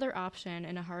 Another option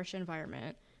in a harsh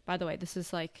environment, by the way, this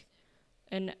is like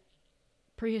in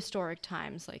prehistoric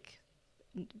times, like,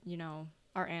 you know,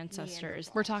 our ancestors.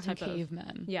 We're talking type of-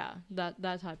 cavemen. yeah, that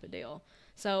type of deal.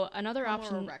 So another Homo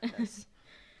option erectus.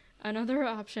 another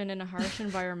option in a harsh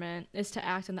environment is to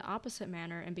act in the opposite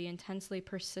manner and be intensely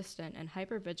persistent and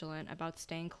hypervigilant about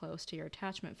staying close to your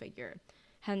attachment figure,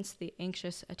 hence the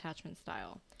anxious attachment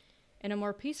style. In a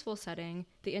more peaceful setting,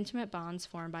 the intimate bonds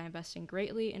formed by investing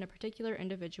greatly in a particular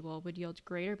individual would yield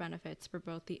greater benefits for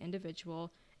both the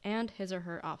individual and his or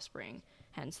her offspring,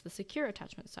 hence the secure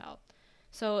attachment style.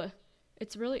 So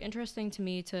it's really interesting to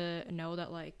me to know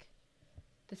that, like,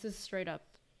 this is straight up,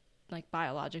 like,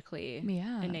 biologically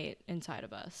innate inside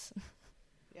of us.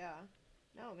 Yeah.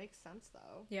 No, it makes sense,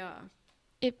 though. Yeah.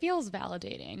 It feels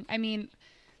validating. I mean,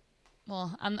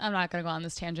 well, I'm not going to go on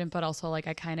this tangent, but also, like,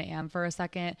 I kind of am for a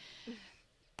second.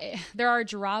 There are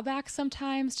drawbacks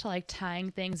sometimes to, like,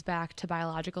 tying things back to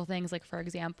biological things. Like, for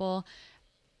example,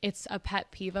 it's a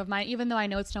pet peeve of mine, even though I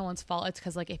know it's no one's fault. It's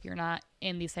because, like, if you're not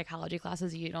in these psychology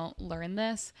classes, you don't learn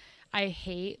this. I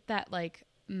hate that, like,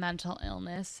 mental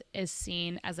illness is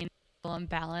seen as a mental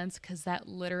imbalance, because that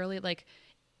literally, like,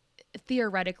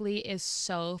 theoretically is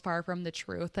so far from the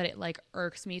truth that it, like,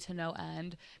 irks me to no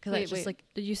end. Because it's just like,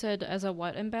 did you said as a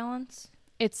what imbalance?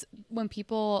 it's when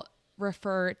people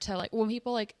refer to, like, when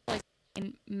people like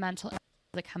in mental,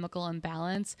 like, chemical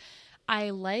imbalance, I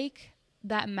like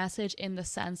that message in the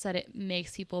sense that it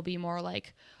makes people be more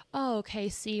like, oh, okay,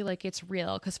 see, like, it's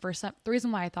real. Because the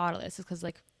reason why I thought of this is because,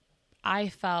 like, I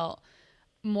felt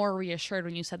more reassured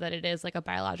when you said that it is, like, a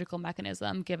biological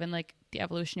mechanism given, like, the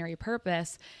evolutionary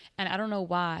purpose. And I don't know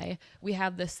why we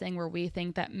have this thing where we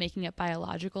think that making it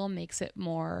biological makes it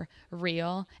more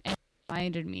real. And it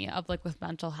reminded me of, like, with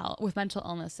mental health, with mental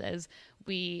illnesses,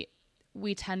 we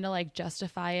tend to, like,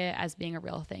 justify it as being a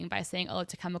real thing by saying, oh,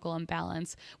 it's a chemical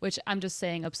imbalance, which I'm just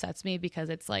saying upsets me because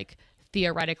it's, like,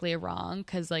 theoretically wrong.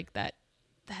 Because, like, that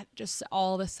just,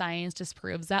 all the science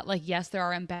disproves that. Like, yes, there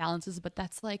are imbalances, but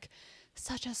that's, like,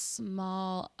 such a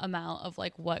small amount of,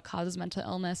 like, what causes mental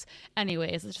illness.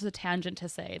 Anyways, it's just a tangent to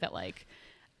say that, like,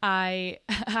 I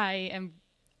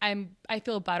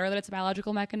feel better that it's a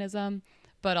biological mechanism,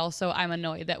 but also I'm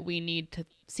annoyed that we need to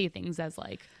see things as,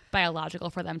 like, biological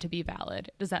for them to be valid.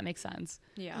 Does that make sense?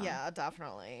 Yeah. Yeah,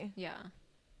 definitely. Yeah.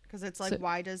 Because it's like, So,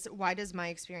 why does my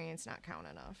experience not count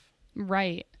enough?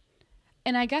 right.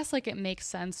 And I guess, like, it makes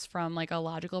sense from, like, a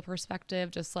logical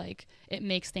perspective, just, like, it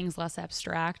makes things less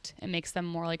abstract. It makes them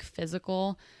more, like,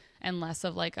 physical and less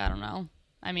of, like, I don't know.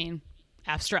 I mean,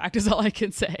 abstract is all I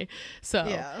can say.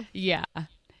 So, yeah.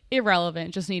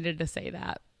 Irrelevant. Just needed to say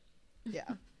that. Yeah.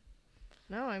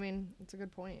 No, I mean, it's a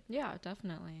good point. Yeah,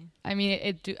 definitely. I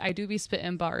mean, I do be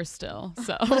spitting bars still,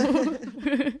 so.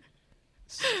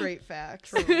 Straight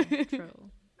facts. True.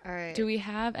 All right. Do we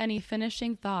have any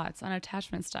finishing thoughts on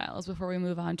attachment styles before we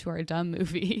move on to our dumb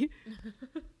movie?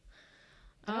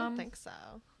 I don't think so.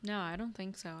 No, I don't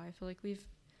think so. I feel like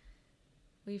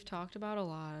we've talked about a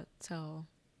lot, so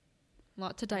a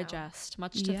lot to digest,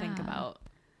 much to think about.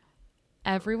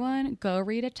 Everyone, go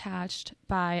read Attached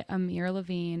by Amir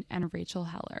Levine and Rachel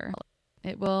Heller.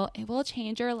 It will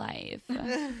change your life.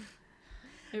 Guys,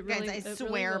 I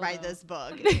swear by this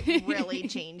book. It really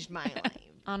changed my life.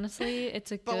 Honestly,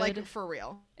 it's a good... But, like, for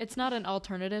real. It's not an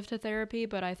alternative to therapy,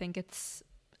 but I think it's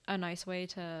a nice way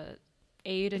to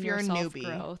aid in your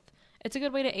self-growth. It's a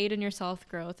good way to aid in your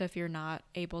self-growth if you're not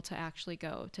able to actually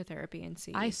go to therapy and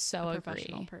see a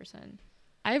professional person.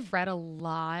 I've read a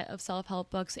lot of self-help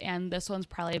books, and this one's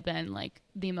probably been, like,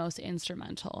 the most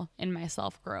instrumental in my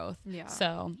self-growth. Yeah.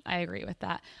 So I agree with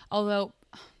that. Although,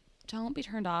 don't be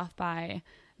turned off by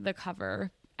the cover.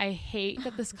 I hate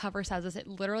that this cover says this. It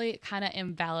literally kind of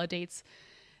invalidates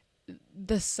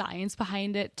the science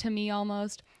behind it to me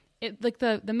almost. It, like,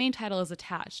 the main title is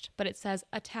Attached, but it says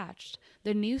Attached,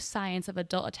 the new science of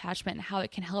adult attachment and how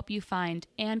it can help you find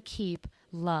and keep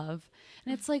love.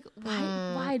 And it's like,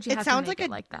 why'd you have to make it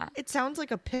like that? It sounds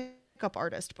like a pickup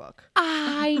artist book.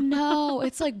 I know.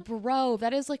 It's like, bro,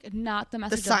 that is, like, not the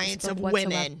message The science of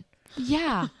women.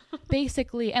 Yeah,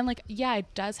 basically. And, like, yeah,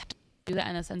 it does have to do that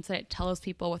in the sense that it tells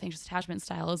people with anxious attachment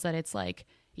styles that it's like,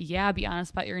 yeah, be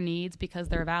honest about your needs because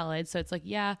they're valid. So it's like,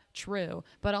 yeah, true.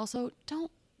 But also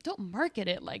don't market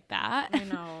it like that. I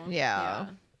know. Yeah.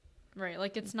 Right.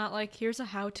 Like, it's not like, here's a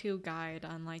how-to guide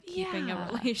on, like, keeping a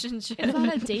relationship. It's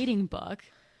not a dating book.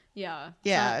 Yeah.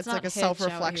 Yeah, it's like a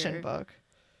self-reflection book.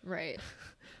 Right.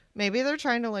 Maybe they're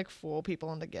trying to, like, fool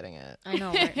people into getting it. I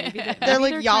know, right? Maybe they're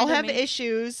like, y'all have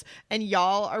issues and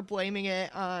y'all are blaming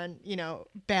it on,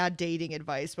 bad dating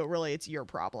advice, but really it's your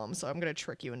problem. So I'm going to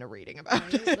trick you into reading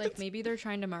about it. Like, maybe they're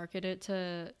trying to market it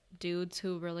to dudes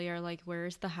who really are like,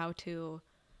 where's the how-to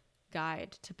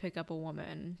guide to pick up a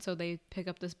woman? So they pick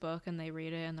up this book and they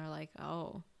read it and they're like,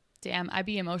 oh. Damn, I'd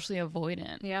be emotionally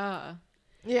avoidant. Yeah.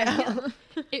 Yeah.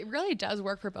 It really does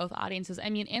work for both audiences. I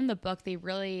mean, in the book,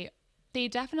 they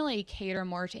definitely cater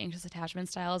more to anxious attachment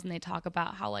styles, and they talk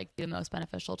about how, like, the most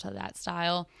beneficial to that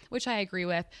style, which I agree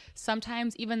with.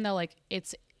 Sometimes, even though, like,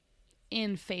 it's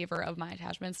in favor of my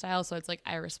attachment style, so it's like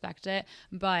I respect it,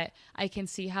 but I can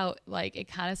see how like it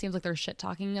kind of seems like they're shit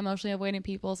talking emotionally avoidant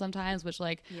people sometimes, which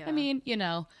like Yeah. I mean, you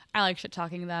know, I like shit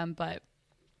talking them, but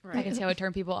I Right. can see how it would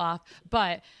turn people off.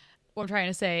 But what I'm trying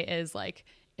to say is like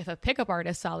if a pickup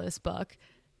artist saw this book,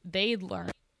 they'd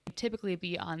learn typically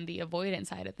be on the avoidant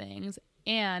side of things.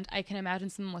 And I can imagine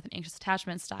someone with an anxious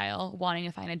attachment style wanting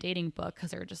to find a dating book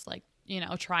because they're just like, you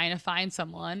know, trying to find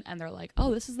someone and they're like,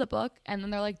 oh, this is the book. And then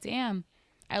they're like, damn,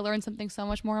 I learned something so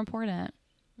much more important.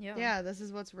 Yeah, this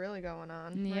is what's really going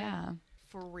on. Yeah.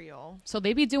 For real. So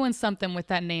they be doing something with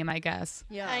that name, I guess.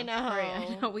 Yeah, I know. Right.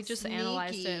 I know. We just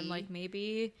analyzed it and Sneaky. like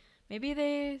maybe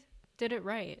they did it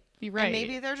right. You're And right.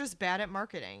 maybe they're just bad at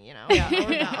marketing, you know? Yeah. Or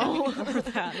no. Or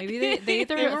that. Maybe they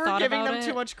either They were thought giving about them it.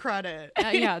 too much credit.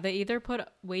 Yeah, they either put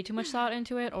way too much thought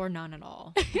into it or none at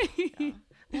all.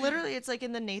 Literally, it's like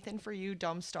in the Nathan For You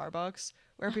Dumb Starbucks,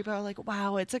 where people are like,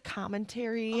 wow, it's a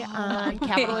commentary on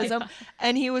capitalism.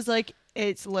 And he was like,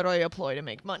 it's literally a ploy to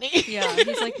make money. Yeah,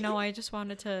 he's like, no, I just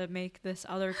wanted to make this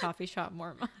other coffee shop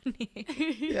more money.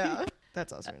 Yeah.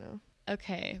 That's us right now.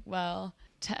 Okay, well,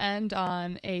 to end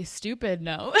on a stupid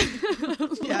note,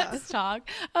 Yeah. let's talk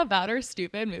about our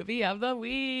stupid movie of the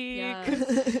week.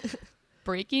 Yes.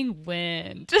 Breaking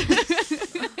Wind.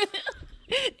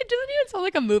 It doesn't even sound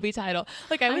like a movie title.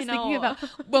 Like I was thinking know. about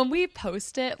when we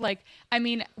post it, like, I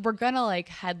mean, we're gonna like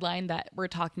headline that we're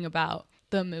talking about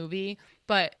the movie,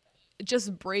 but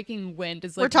just Breaking Wind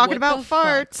is like We're talking what about the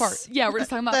fuck? farts. Yeah, we're just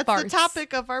talking about That's farts. the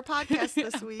topic of our podcast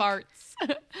this week. Farts.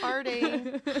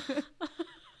 Farting.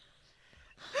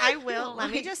 I will. Oh let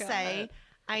me my just God. say,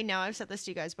 I know I've said this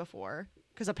to you guys before,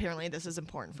 because apparently this is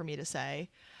important for me to say.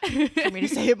 For me to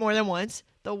say it more than once.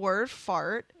 The word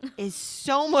fart is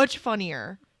so much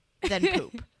funnier than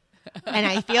poop. And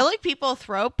I feel like people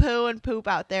throw poo and poop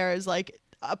out there as like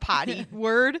a potty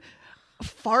word.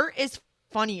 Fart is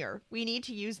funnier. We need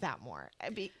to use that more.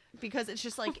 Because it's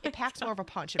just like it packs more of a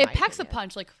punch. In It my packs a opinion.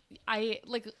 punch. Like I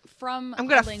like from I'm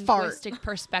gonna a fart. linguistic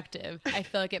perspective. I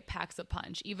feel like it packs a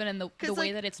punch, even in the 'Cause, way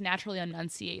like- that it's naturally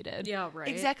enunciated. Yeah, right.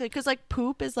 Exactly, because like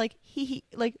poop is like he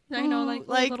like I know, ooh,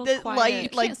 like a little the quiet,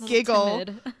 light like little giggle.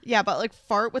 timid. Yeah, but like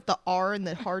fart with the R and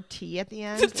the hard T at the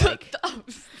end. Like,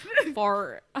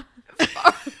 Fart.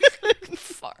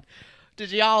 Fart.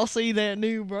 did y'all see that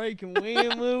new Breaking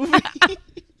Wind movie?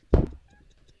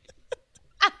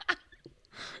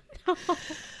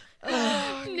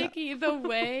 Nikki, the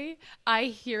way I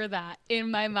hear that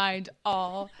in my mind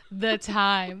all the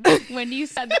time when you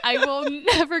said that, I will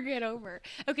never get over.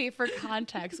 Okay, for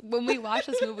context, when we watched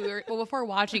this movie, before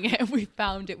watching it, we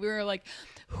found it. We were like,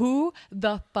 who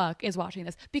the fuck is watching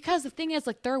this? Because the thing is,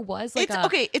 like, there was like It's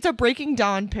okay. It's a Breaking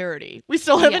Dawn parody. We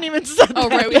still haven't Yeah. even said. Oh,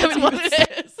 that. right, we That's haven't what even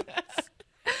it is.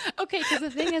 Okay, because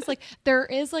the thing is, like, there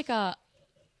is like a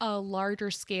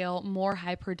larger scale, more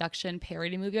high production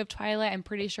parody movie of Twilight. I'm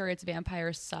pretty sure it's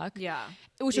Vampires Suck. Yeah.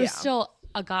 Which Yeah. was still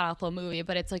a god awful movie,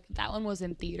 but it's like that one was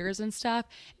in theaters and stuff.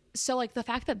 So like the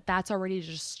fact that that's already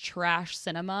just trash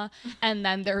cinema, and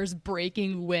then there's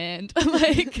Breaking Wind,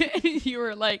 like you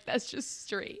were like, that's just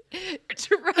straight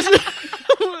trash.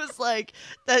 It was like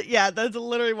that. Yeah, that's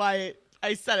literally why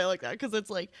I said it like that, because it's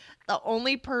like the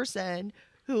only person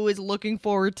who is looking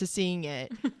forward to seeing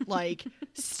it, like,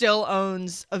 still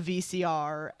owns a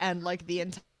VCR and like the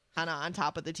antenna on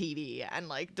top of the TV, and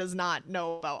like does not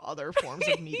know about other forms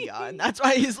of media, and that's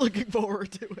why he's looking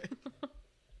forward to it.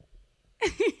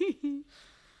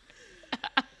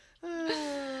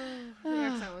 The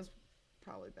accent was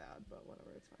probably bad, but whatever,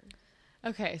 it's fine.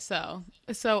 Okay, so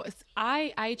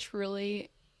I truly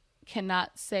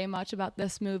cannot say much about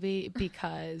this movie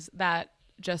because that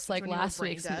just like when you were last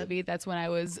brain week's dead. movie, that's when I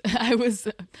was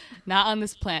not on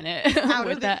this planet Out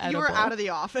with of that you were edible. out of the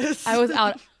office. I was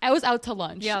out to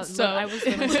lunch. Yeah, so I was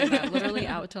gonna say that. Literally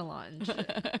out to lunch.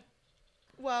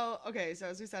 Well, okay, so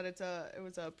as we said, it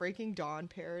was a Breaking Dawn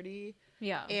parody,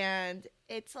 Yeah. and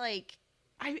it's like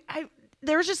I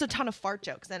there was just a ton of fart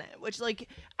jokes in it, which like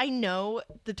I know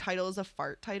the title is a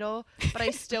fart title, but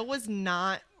I still was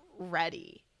not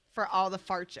ready for all the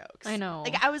fart jokes. I know.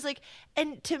 Like I was like,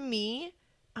 and to me,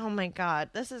 oh my god,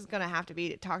 this is gonna have to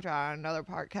be talked about on another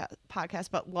podcast,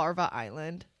 but Larva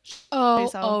Island.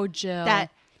 Oh, Jill. That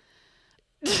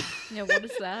Yeah, what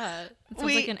is that? It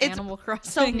sounds like an it's- Animal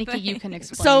Crossing. Nikki, you thing. can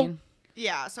explain. So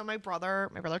yeah, so my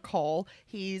brother Cole,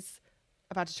 he's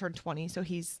about to turn 20, so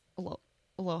he's a little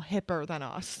hipper than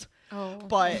us. Oh,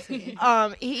 But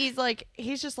he's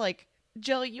just like,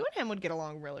 Jill, you and him would get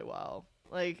along really well.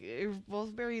 Like you're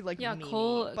both very like yeah, meany,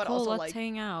 Cole. but Cole, also let's like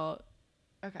hang out.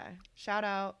 okay, shout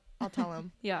out. I'll tell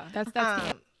him. Yeah. that's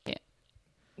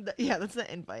Yeah, that's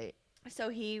the invite. So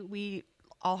we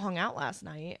all hung out last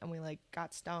night and we like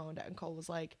got stoned, and Cole was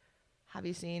like, have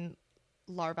you seen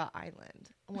Larva Island?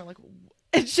 And we're like,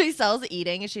 and Chaselle's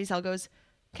eating, and Chaselle goes,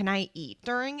 can I eat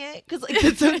during it? Because like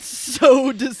that sounds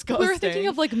so disgusting. We were thinking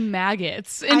of like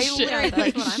maggots and I shit. literally that's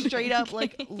like what I'm straight up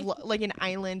like like an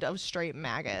island of straight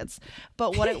maggots.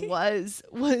 But what it was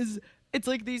it's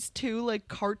like these two like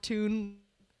cartoon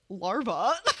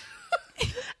larvae,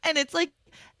 and it's like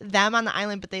them on the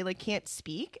island, but they like can't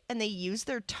speak, and they use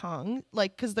their tongue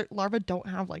like because their larvae don't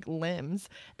have like limbs.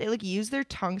 They like use their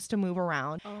tongues to move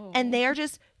around, and they are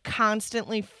just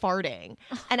constantly farting.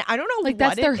 And I don't know Like what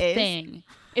that's their it is. thing.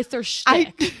 It's their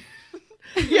shtick.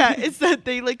 Yeah, it's that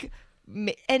they like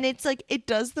and it's like it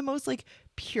does the most like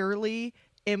purely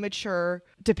immature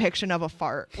depiction of a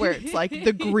fart where it's like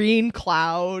the green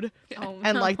cloud Oh,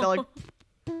 and like the no.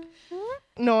 like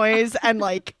noise and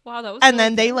like Wow, that was and really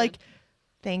then they good. like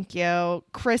thank you.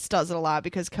 Chris does it a lot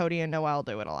because Cody and Noelle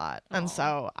do it a lot. And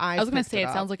so I I was gonna picked say it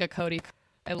up. sounds like a Cody.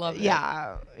 I love it.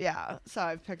 Yeah. So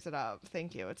I've picked it up.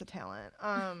 Thank you. It's a talent.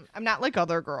 I'm not like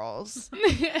other girls.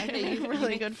 I make really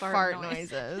make good fart fart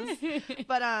noise. noises.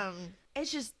 But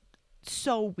it's just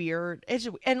so weird.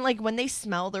 And like when they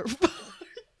smell their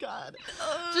God.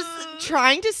 Just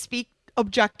trying to speak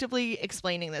objectively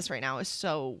explaining this right now is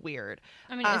so weird.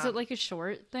 I mean, is it like a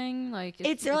short thing? Like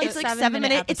It's is like it 7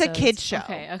 minutes. It's a kid's show.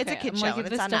 Okay, okay. It's a kid's I'm show. like, And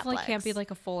this it's on definitely Netflix. can't be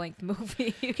like a full length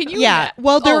movie. Can you? Yeah.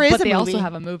 Well, there is but a they movie. also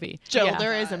have a movie. Joe, Yeah.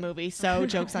 there is a movie, so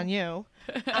joke's on you.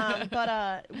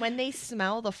 But when they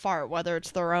smell the fart, whether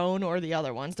it's their own or the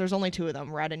other ones, there's only two of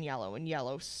them, red and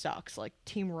yellow sucks. Like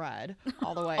Team Red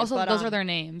all the way. Also, but, those are their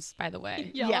names, by the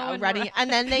way. Yellow yeah, and red. red. And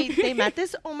then they met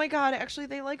this. Oh my god! Actually,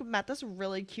 they like met this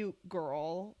really cute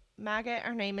girl maggot.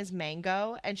 Her name is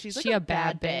Mango, and she's like She a a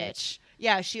bad bitch.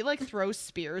 Yeah, she like throws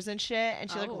spears and shit,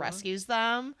 and she like Oh. rescues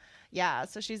them. Yeah,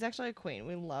 so she's actually a queen.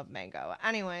 We love Mango.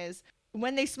 Anyways,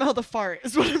 when they smell the fart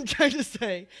is what I'm trying to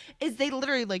say, is they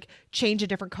literally like change a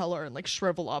different color and like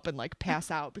shrivel up and like pass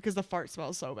out because the fart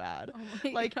smells so bad. Oh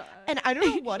my Like, God. and I don't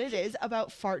know what it is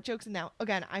about fart jokes now.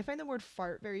 Again, I find the word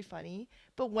fart very funny,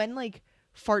 but when like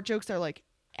fart jokes are like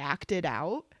acted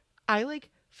out, I like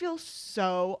feel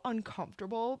so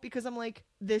uncomfortable because I'm like,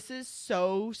 this is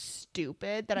so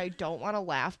stupid that I don't want to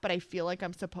laugh, but I feel like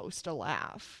I'm supposed to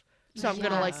laugh. So I'm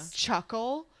gonna like Yes.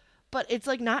 chuckle, but it's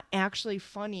like not actually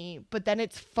funny. But then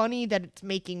it's funny that it's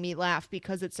making me laugh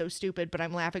because it's so stupid, but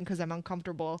I'm laughing because I'm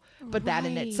uncomfortable. But that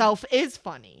in Right. itself is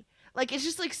funny. Like it's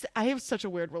just like I have such a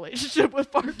weird relationship with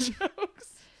fart jokes.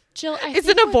 Jill, It's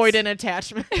an avoidant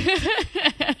attachment.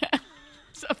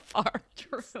 It's a fart.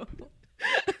 True.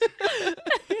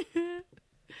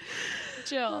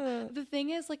 Jill, the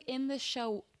thing is, like in this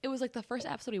show, it was like the first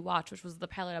episode we watched, which was the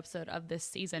pilot episode of this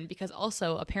season, because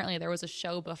also apparently there was a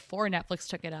show before Netflix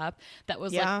took it up that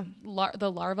was Yeah. like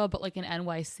the larva, but like in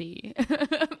NYC.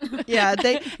 Yeah,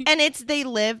 they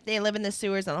live in the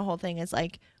sewers, and the whole thing is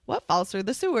like what falls through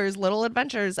the sewers, little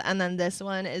adventures, and then this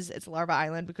one is it's Larva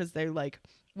Island because they like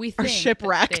We are think that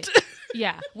shipwrecked.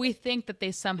 yeah, we think that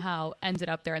they somehow ended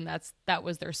up there and that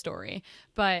was their story.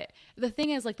 But the thing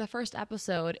is, like the first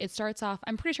episode, it starts off,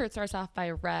 I'm pretty sure it starts off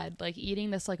by Red like eating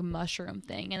this like mushroom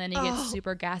thing, and then he gets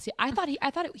super gassy. I thought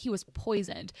he was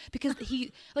poisoned because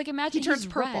he like imagine He turns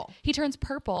he's red. purple. He turns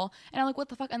purple, and I'm like, what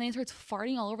the fuck? And then he starts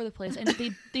farting all over the place, and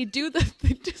they do the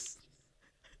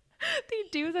they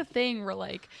do the thing where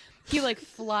like he like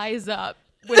flies up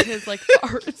with his like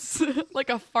farts,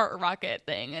 like a fart rocket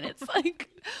thing, and it's like,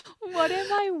 what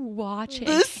am I watching?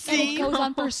 The And scene- it goes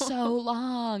on for so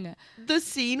long. The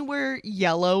scene where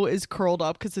Yellow is curled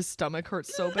up because his stomach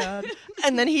hurts so bad,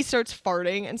 and then he starts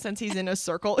farting, and since he's in a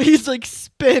circle, he's like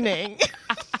spinning.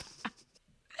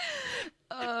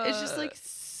 It's just like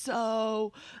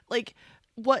so like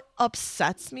what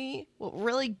upsets me, what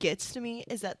really gets to me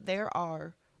is that there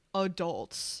are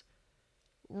adults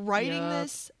writing Yup.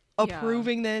 this, Yeah.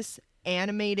 approving this,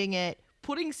 animating it,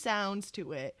 putting sounds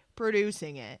to it,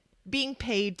 producing it, being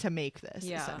paid to make this.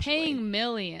 Yeah. Paying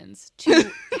millions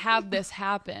to have this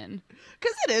happen.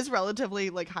 because it is relatively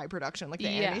like high production. Like the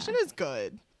Yeah. animation is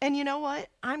good, and you know what?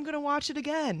 I'm gonna watch it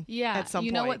again. Yeah, at some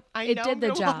you point. know what? I It know did I'm the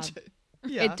gonna watch job. It.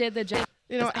 Yeah. It did the job.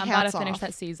 You know what? I'm about Hats to finish off.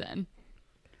 that season.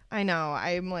 I know.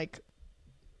 I'm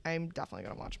definitely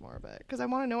gonna watch more of it because I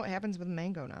want to know what happens with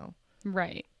Mango now.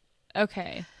 Right.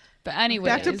 Okay. But anyway,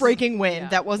 Back to Breaking Wind. yeah.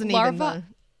 That wasn't even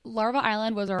Larva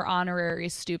Island was our honorary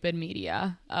stupid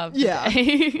media of the Yeah.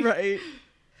 day. right.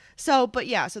 So, but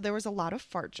yeah, so there was a lot of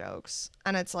fart jokes,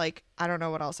 and it's like I don't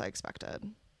know what else I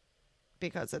expected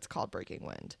because it's called Breaking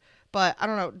Wind. But I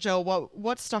don't know, Joe.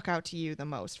 What stuck out to you the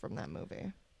most from that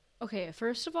movie? Okay,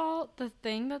 first of all, the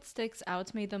thing that sticks out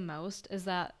to me the most is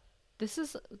that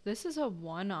this is a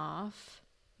one-off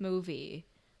movie.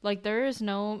 Like there's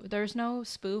no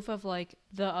spoof of like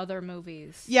the other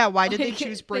movies. Yeah, why did they Like,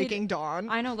 choose Breaking Dawn?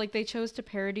 I know, like they chose to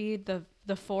parody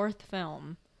the fourth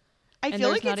film. I And feel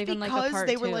there's like it's not even like a because part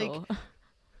they were two. like,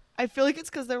 I feel like it's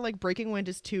because they're like Breaking Wind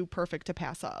is too perfect to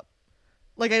pass up.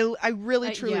 Like I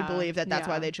really truly yeah, believe that that's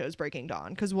why yeah. they chose Breaking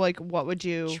Dawn, because like what would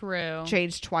you True.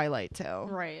 change Twilight to?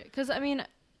 Right. Because I mean,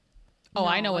 Oh,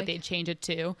 I no, know what like- they'd change it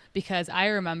to, because I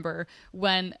remember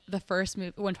when the first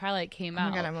movie, when Twilight came Oh out,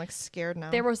 my god, I'm like scared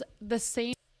now. there was the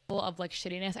same level of like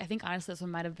shittiness. I think honestly this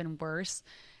one might have been worse.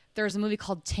 There was a movie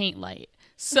called Taint Light.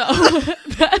 So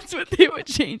that's what they would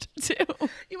change it to.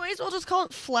 You might as well just call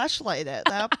it Fleshlight at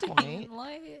that point.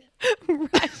 Like,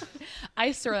 Right.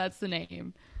 I swear that's the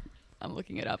name. I'm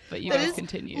looking it up, but you That guys is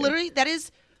continue. literally, that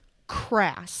is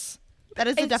crass. That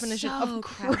is the It's definition so of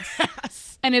crass.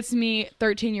 crass. And it's me,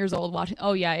 13 years old, watching.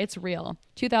 Oh, yeah, it's real.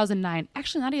 2009.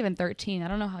 Actually, not even 13. I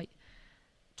don't know how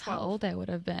 12. old I would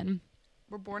have been.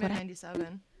 We're born But in I-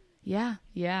 97. Yeah,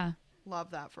 yeah. Love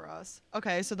that for us.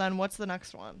 Okay, so then what's the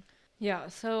next one? yeah.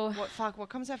 So What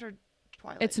comes after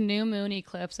Twilight? It's New Moon,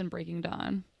 Eclipse, and Breaking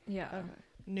Dawn. yeah. okay.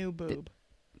 New boob.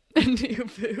 New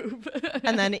boob.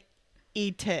 And then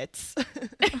E-tits.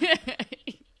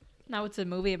 Now it's a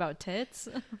movie about tits.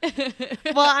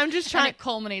 Well, I'm just And trying. it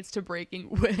culminates to Breaking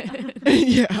Wind.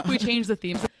 Yeah. We changed the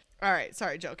theme. All right,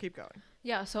 sorry, Joe, keep going.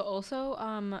 Yeah. So also,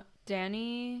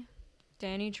 Danny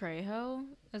Trejo,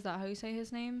 is that how you say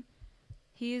his name?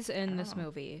 He's in this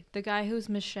movie. The guy who's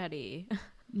Machete.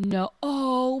 No.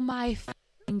 Oh, my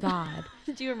f***ing God.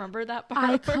 Do you remember that part?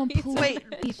 I where he's-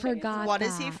 completely forgot What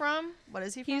is he that. from? What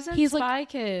is he from? He's in He's like- Spy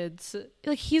Kids.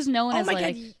 Like, he's known Oh as, my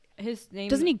like... God. His name.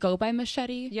 Doesn't he go by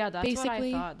Machete? Yeah, that's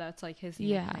basically? what I thought. That's like his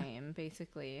Yeah. nickname,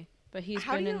 basically. But he's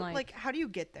How been do you in like, how do you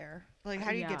get there? Like,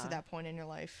 how do you get to Yeah. that point in your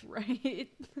life? right.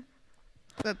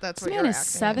 That's This what man you're is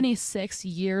acting in. 76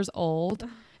 years old.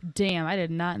 Damn, I did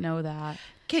not know that.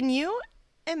 Can you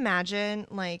imagine,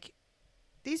 like,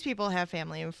 these people have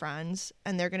family and friends,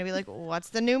 and they're gonna be like, "What's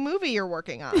the new movie you're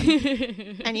working on?"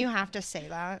 And you have to say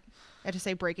that. You have to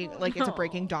say Breaking, like it's a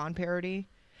Breaking no. Dawn parody.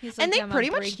 He's And they "I'm a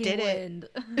pretty much Breaking did it.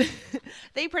 Wind."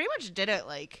 They pretty much did it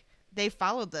like they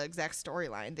followed the exact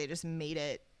storyline. They just made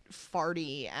it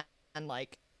farty and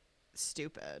like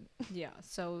stupid. Yeah,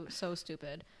 so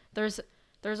stupid. There's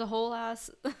a whole ass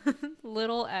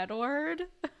little Edward.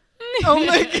 Oh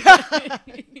my god!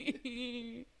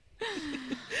 I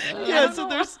Yeah, don't so know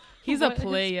there's He's a what his-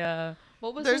 playa.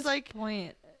 What was There's, his like-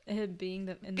 point? Him being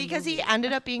in the because he movie?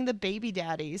 ended up being the baby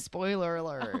daddy. Spoiler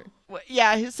alert.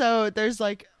 Yeah, so there's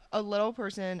like a little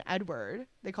person, Edward.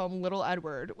 They call him Little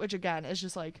Edward, which again is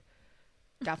just like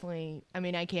definitely. I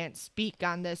mean, I can't speak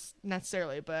on this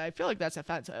necessarily, but I feel like that's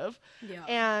offensive. Yeah.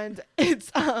 And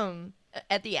it's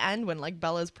at the end when like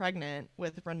Bella's pregnant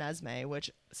with Renesmee,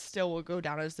 which still will go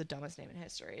down as the dumbest name in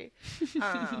history.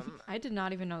 I did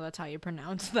not even know that's how you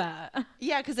pronounce that.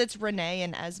 Yeah, because it's Renee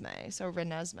and Esme, so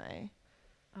Renesmee.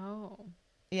 Oh.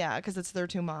 Yeah, because it's their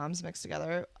two moms mixed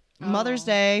together. Oh. Mother's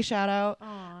Day shout out.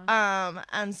 Aw.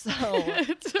 And so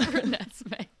It's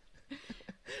Renesmee.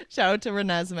 shout out to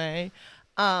Renesmee.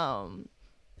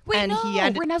 Wait, And no. he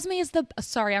ended- Renesmee is the...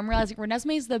 Sorry, I'm realizing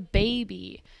Renesmee is the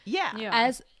baby. Yeah. Yeah.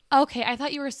 As... Okay, I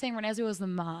thought you were saying Renesmee was the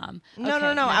mom. No,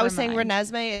 Okay, no. I never was saying mind.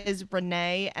 Renesmee is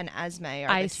Renee and Esme are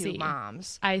I the two see.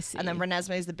 moms. I see. And then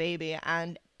Renesmee is the baby,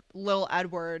 and Lil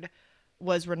Edward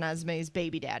was Renesmee's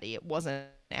baby daddy. It wasn't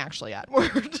actually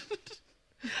Edward.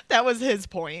 That was his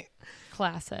point.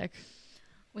 Classic.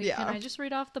 Wait, Yeah. can I just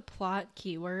read off the plot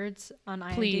keywords on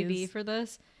IMDb Please. for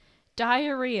this?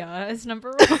 Diarrhea is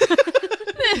number 1.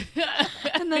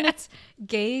 And then it's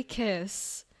gay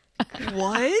kiss.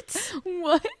 What?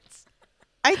 What?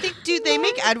 I think, dude, they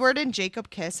make Edward and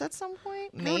Jacob kiss at some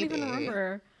point? I Maybe. don't even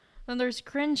remember. Then there's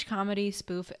cringe comedy,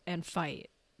 spoof, and fight.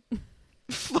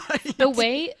 The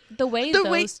way The way-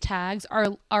 those tags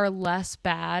are less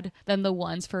bad than the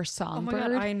ones for Oh my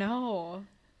Songbird. god, I know.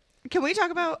 Can we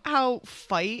talk about how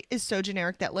fight is so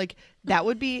generic that like that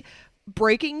would be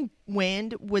Breaking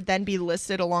Wind would then be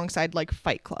listed alongside like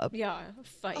Fight Club? Yeah,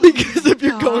 fight. Because if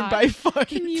you're going God. by fight,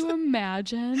 Can you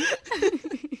imagine?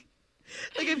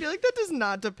 like I feel like that does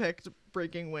not depict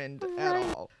Breaking Wind at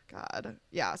all. God,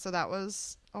 yeah. So that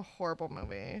was a horrible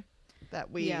movie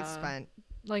that we Yeah. spent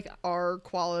Like, our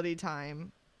quality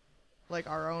time, like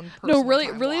our own. No, personal really,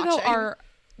 time really though, watching. our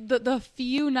the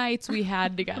few nights we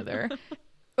had together.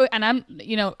 And I'm,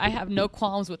 I have no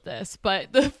qualms with this,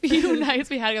 but the few nights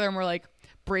we had together and we're like,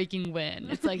 Breaking Wind.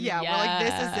 It's like, yeah, we're like,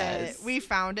 this is yes. it. We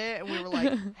found it, and we were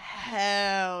like,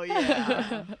 hell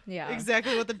yeah, yeah,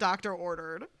 exactly what the doctor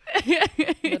ordered.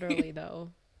 literally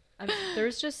though.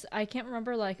 I can't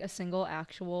remember like a single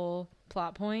actual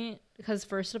plot point because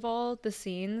first of all, the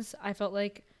scenes I felt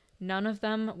like none of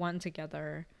them went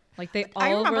together. Like they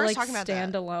I all remember were us like talking about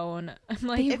that. standalone. I'm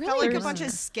like, It felt like a there's- bunch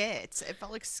of skits. It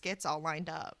felt like skits all lined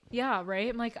up. Yeah, right?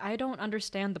 I'm like, I don't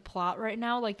understand the plot right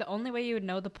now. Like, the only way you would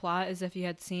know the plot is if you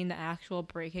had seen the actual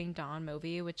Breaking Dawn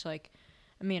movie, which, like,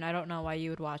 I mean, I don't know why you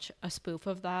would watch a spoof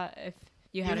of that if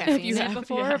you hadn't have- seen you it have,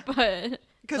 before, yeah. but...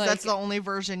 Because like, that's the only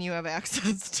version you have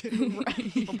access to.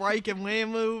 The Breaking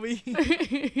Wind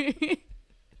movie.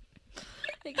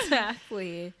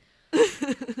 Exactly.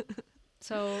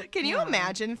 So, Can you yeah.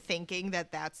 imagine thinking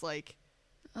that that's like...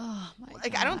 Oh my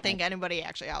Like, I don't think anybody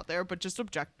actually out there, but just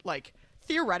like,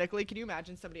 theoretically, can you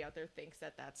imagine somebody out there thinks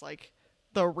that that's, like,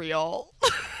 the real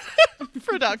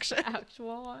production?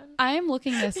 Actual one? I am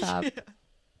looking this up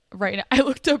right now. I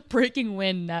looked up Breaking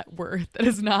Wind net worth. That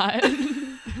is not.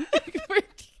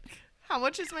 How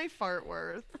much is my fart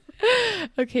worth?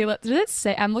 Okay, did it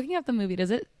say? I'm looking up the movie.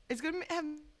 Does it? It's going to have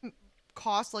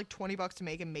cost, like, $20 to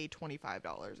make and made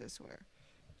 $25, I swear.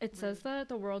 It says that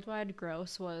the worldwide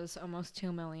gross was almost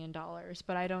 $2 million,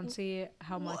 but I don't see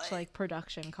how much, What? like,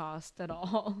 production cost at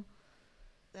all.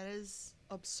 That is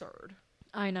absurd.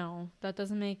 I know. That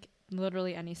doesn't make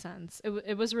literally any sense.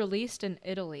 It was released in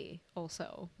Italy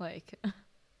also. Like,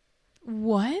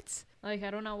 What? I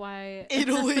don't know why.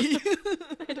 Italy.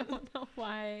 I don't know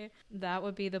why that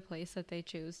would be the place that they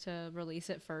choose to release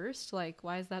it first. Like,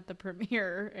 why is that the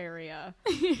premiere area?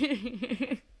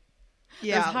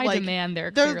 Yeah, There's high like, demand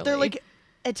there. they're Clearly. like,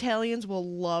 Italians will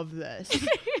love this.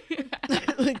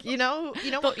 Like, you know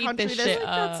what eat country this this shit is?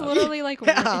 up. That's literally like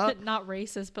Yeah. not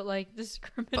racist, but like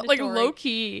discriminatory. but like low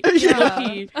key. Yeah. Low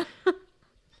key.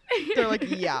 They're like,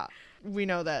 yeah, we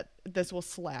know that this will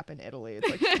slap in Italy. It's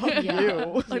like, fuck Yeah.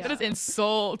 you. Like that is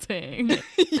insulting.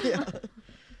 Yeah.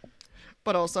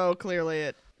 But also, clearly,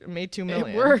 it made $2 million.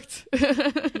 It worked.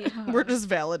 Yeah. We're just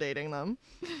validating them.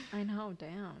 I know.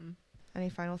 Damn. Any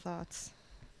final thoughts?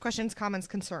 Questions, comments,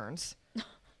 concerns?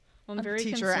 Well, I'm a very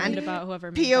teacher concerned and about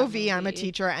whoever made that POV, I'm a movie.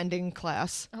 teacher ending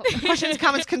class. Oh. Questions,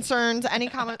 comments, concerns? Any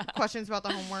questions about the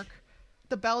homework?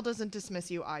 The bell doesn't dismiss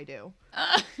you. I do.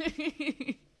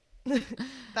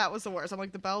 That was the worst. I'm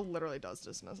like, the bell literally does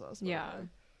dismiss us. Yeah.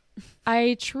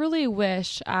 I truly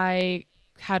wish I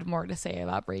had more to say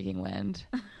about Breaking Wind,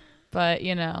 but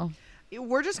you know,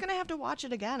 We're just gonna have to watch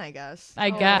it again, I guess. I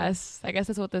guess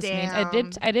that's what this means.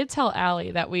 Damn. I did tell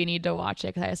Allie that we need to watch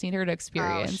it because I just need her to Oh,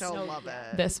 experience she'll Oh, love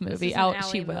yeah. it. this This movie. is an Out,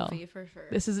 she Ally will. movie for sure.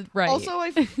 This is right. Also,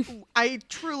 I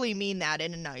truly mean that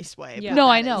in a nice way. Yeah. but No,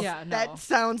 that I know. is- Yeah, no. That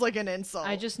sounds like an insult.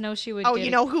 I just know she would. Oh, get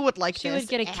you know who would like she this? would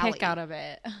get a Allie. kick out of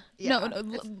it. Yeah. No,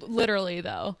 literally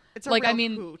though. It's a like, I real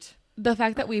mean, hoot. the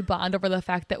fact that we bond over the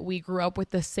fact that we grew up with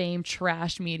the same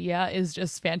trash media is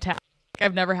just fantastic.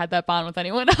 I've never had that bond with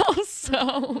anyone else.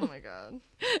 Oh So my god.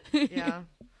 Yeah.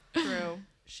 True.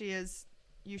 She is.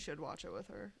 You should watch it with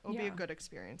her. It'll be a Yeah. good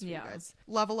experience for Yeah. you guys.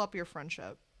 Level up your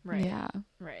friendship. Right. yeah.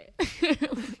 Right.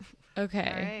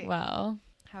 Okay. right. Well,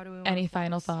 How do we? any wanna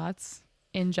final close? thoughts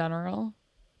in general?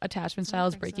 Attachment I don't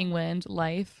styles, think Breaking so. Wind,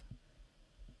 life.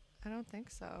 I don't think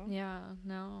so. Yeah.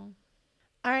 No.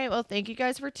 All right. Well, thank you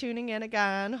guys for tuning in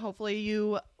again. Hopefully,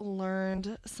 you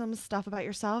learned some stuff about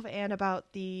yourself and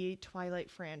about the Twilight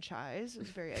franchise. It was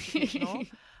very educational.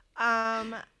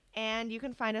 And you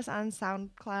can find us on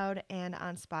SoundCloud and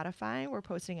on Spotify. We're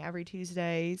posting every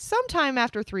Tuesday, sometime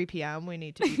after 3 p.m. We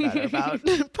need to be better about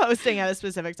posting at a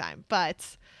specific time.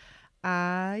 But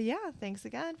yeah, thanks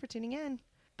again for tuning in.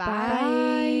 Bye.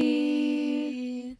 Bye.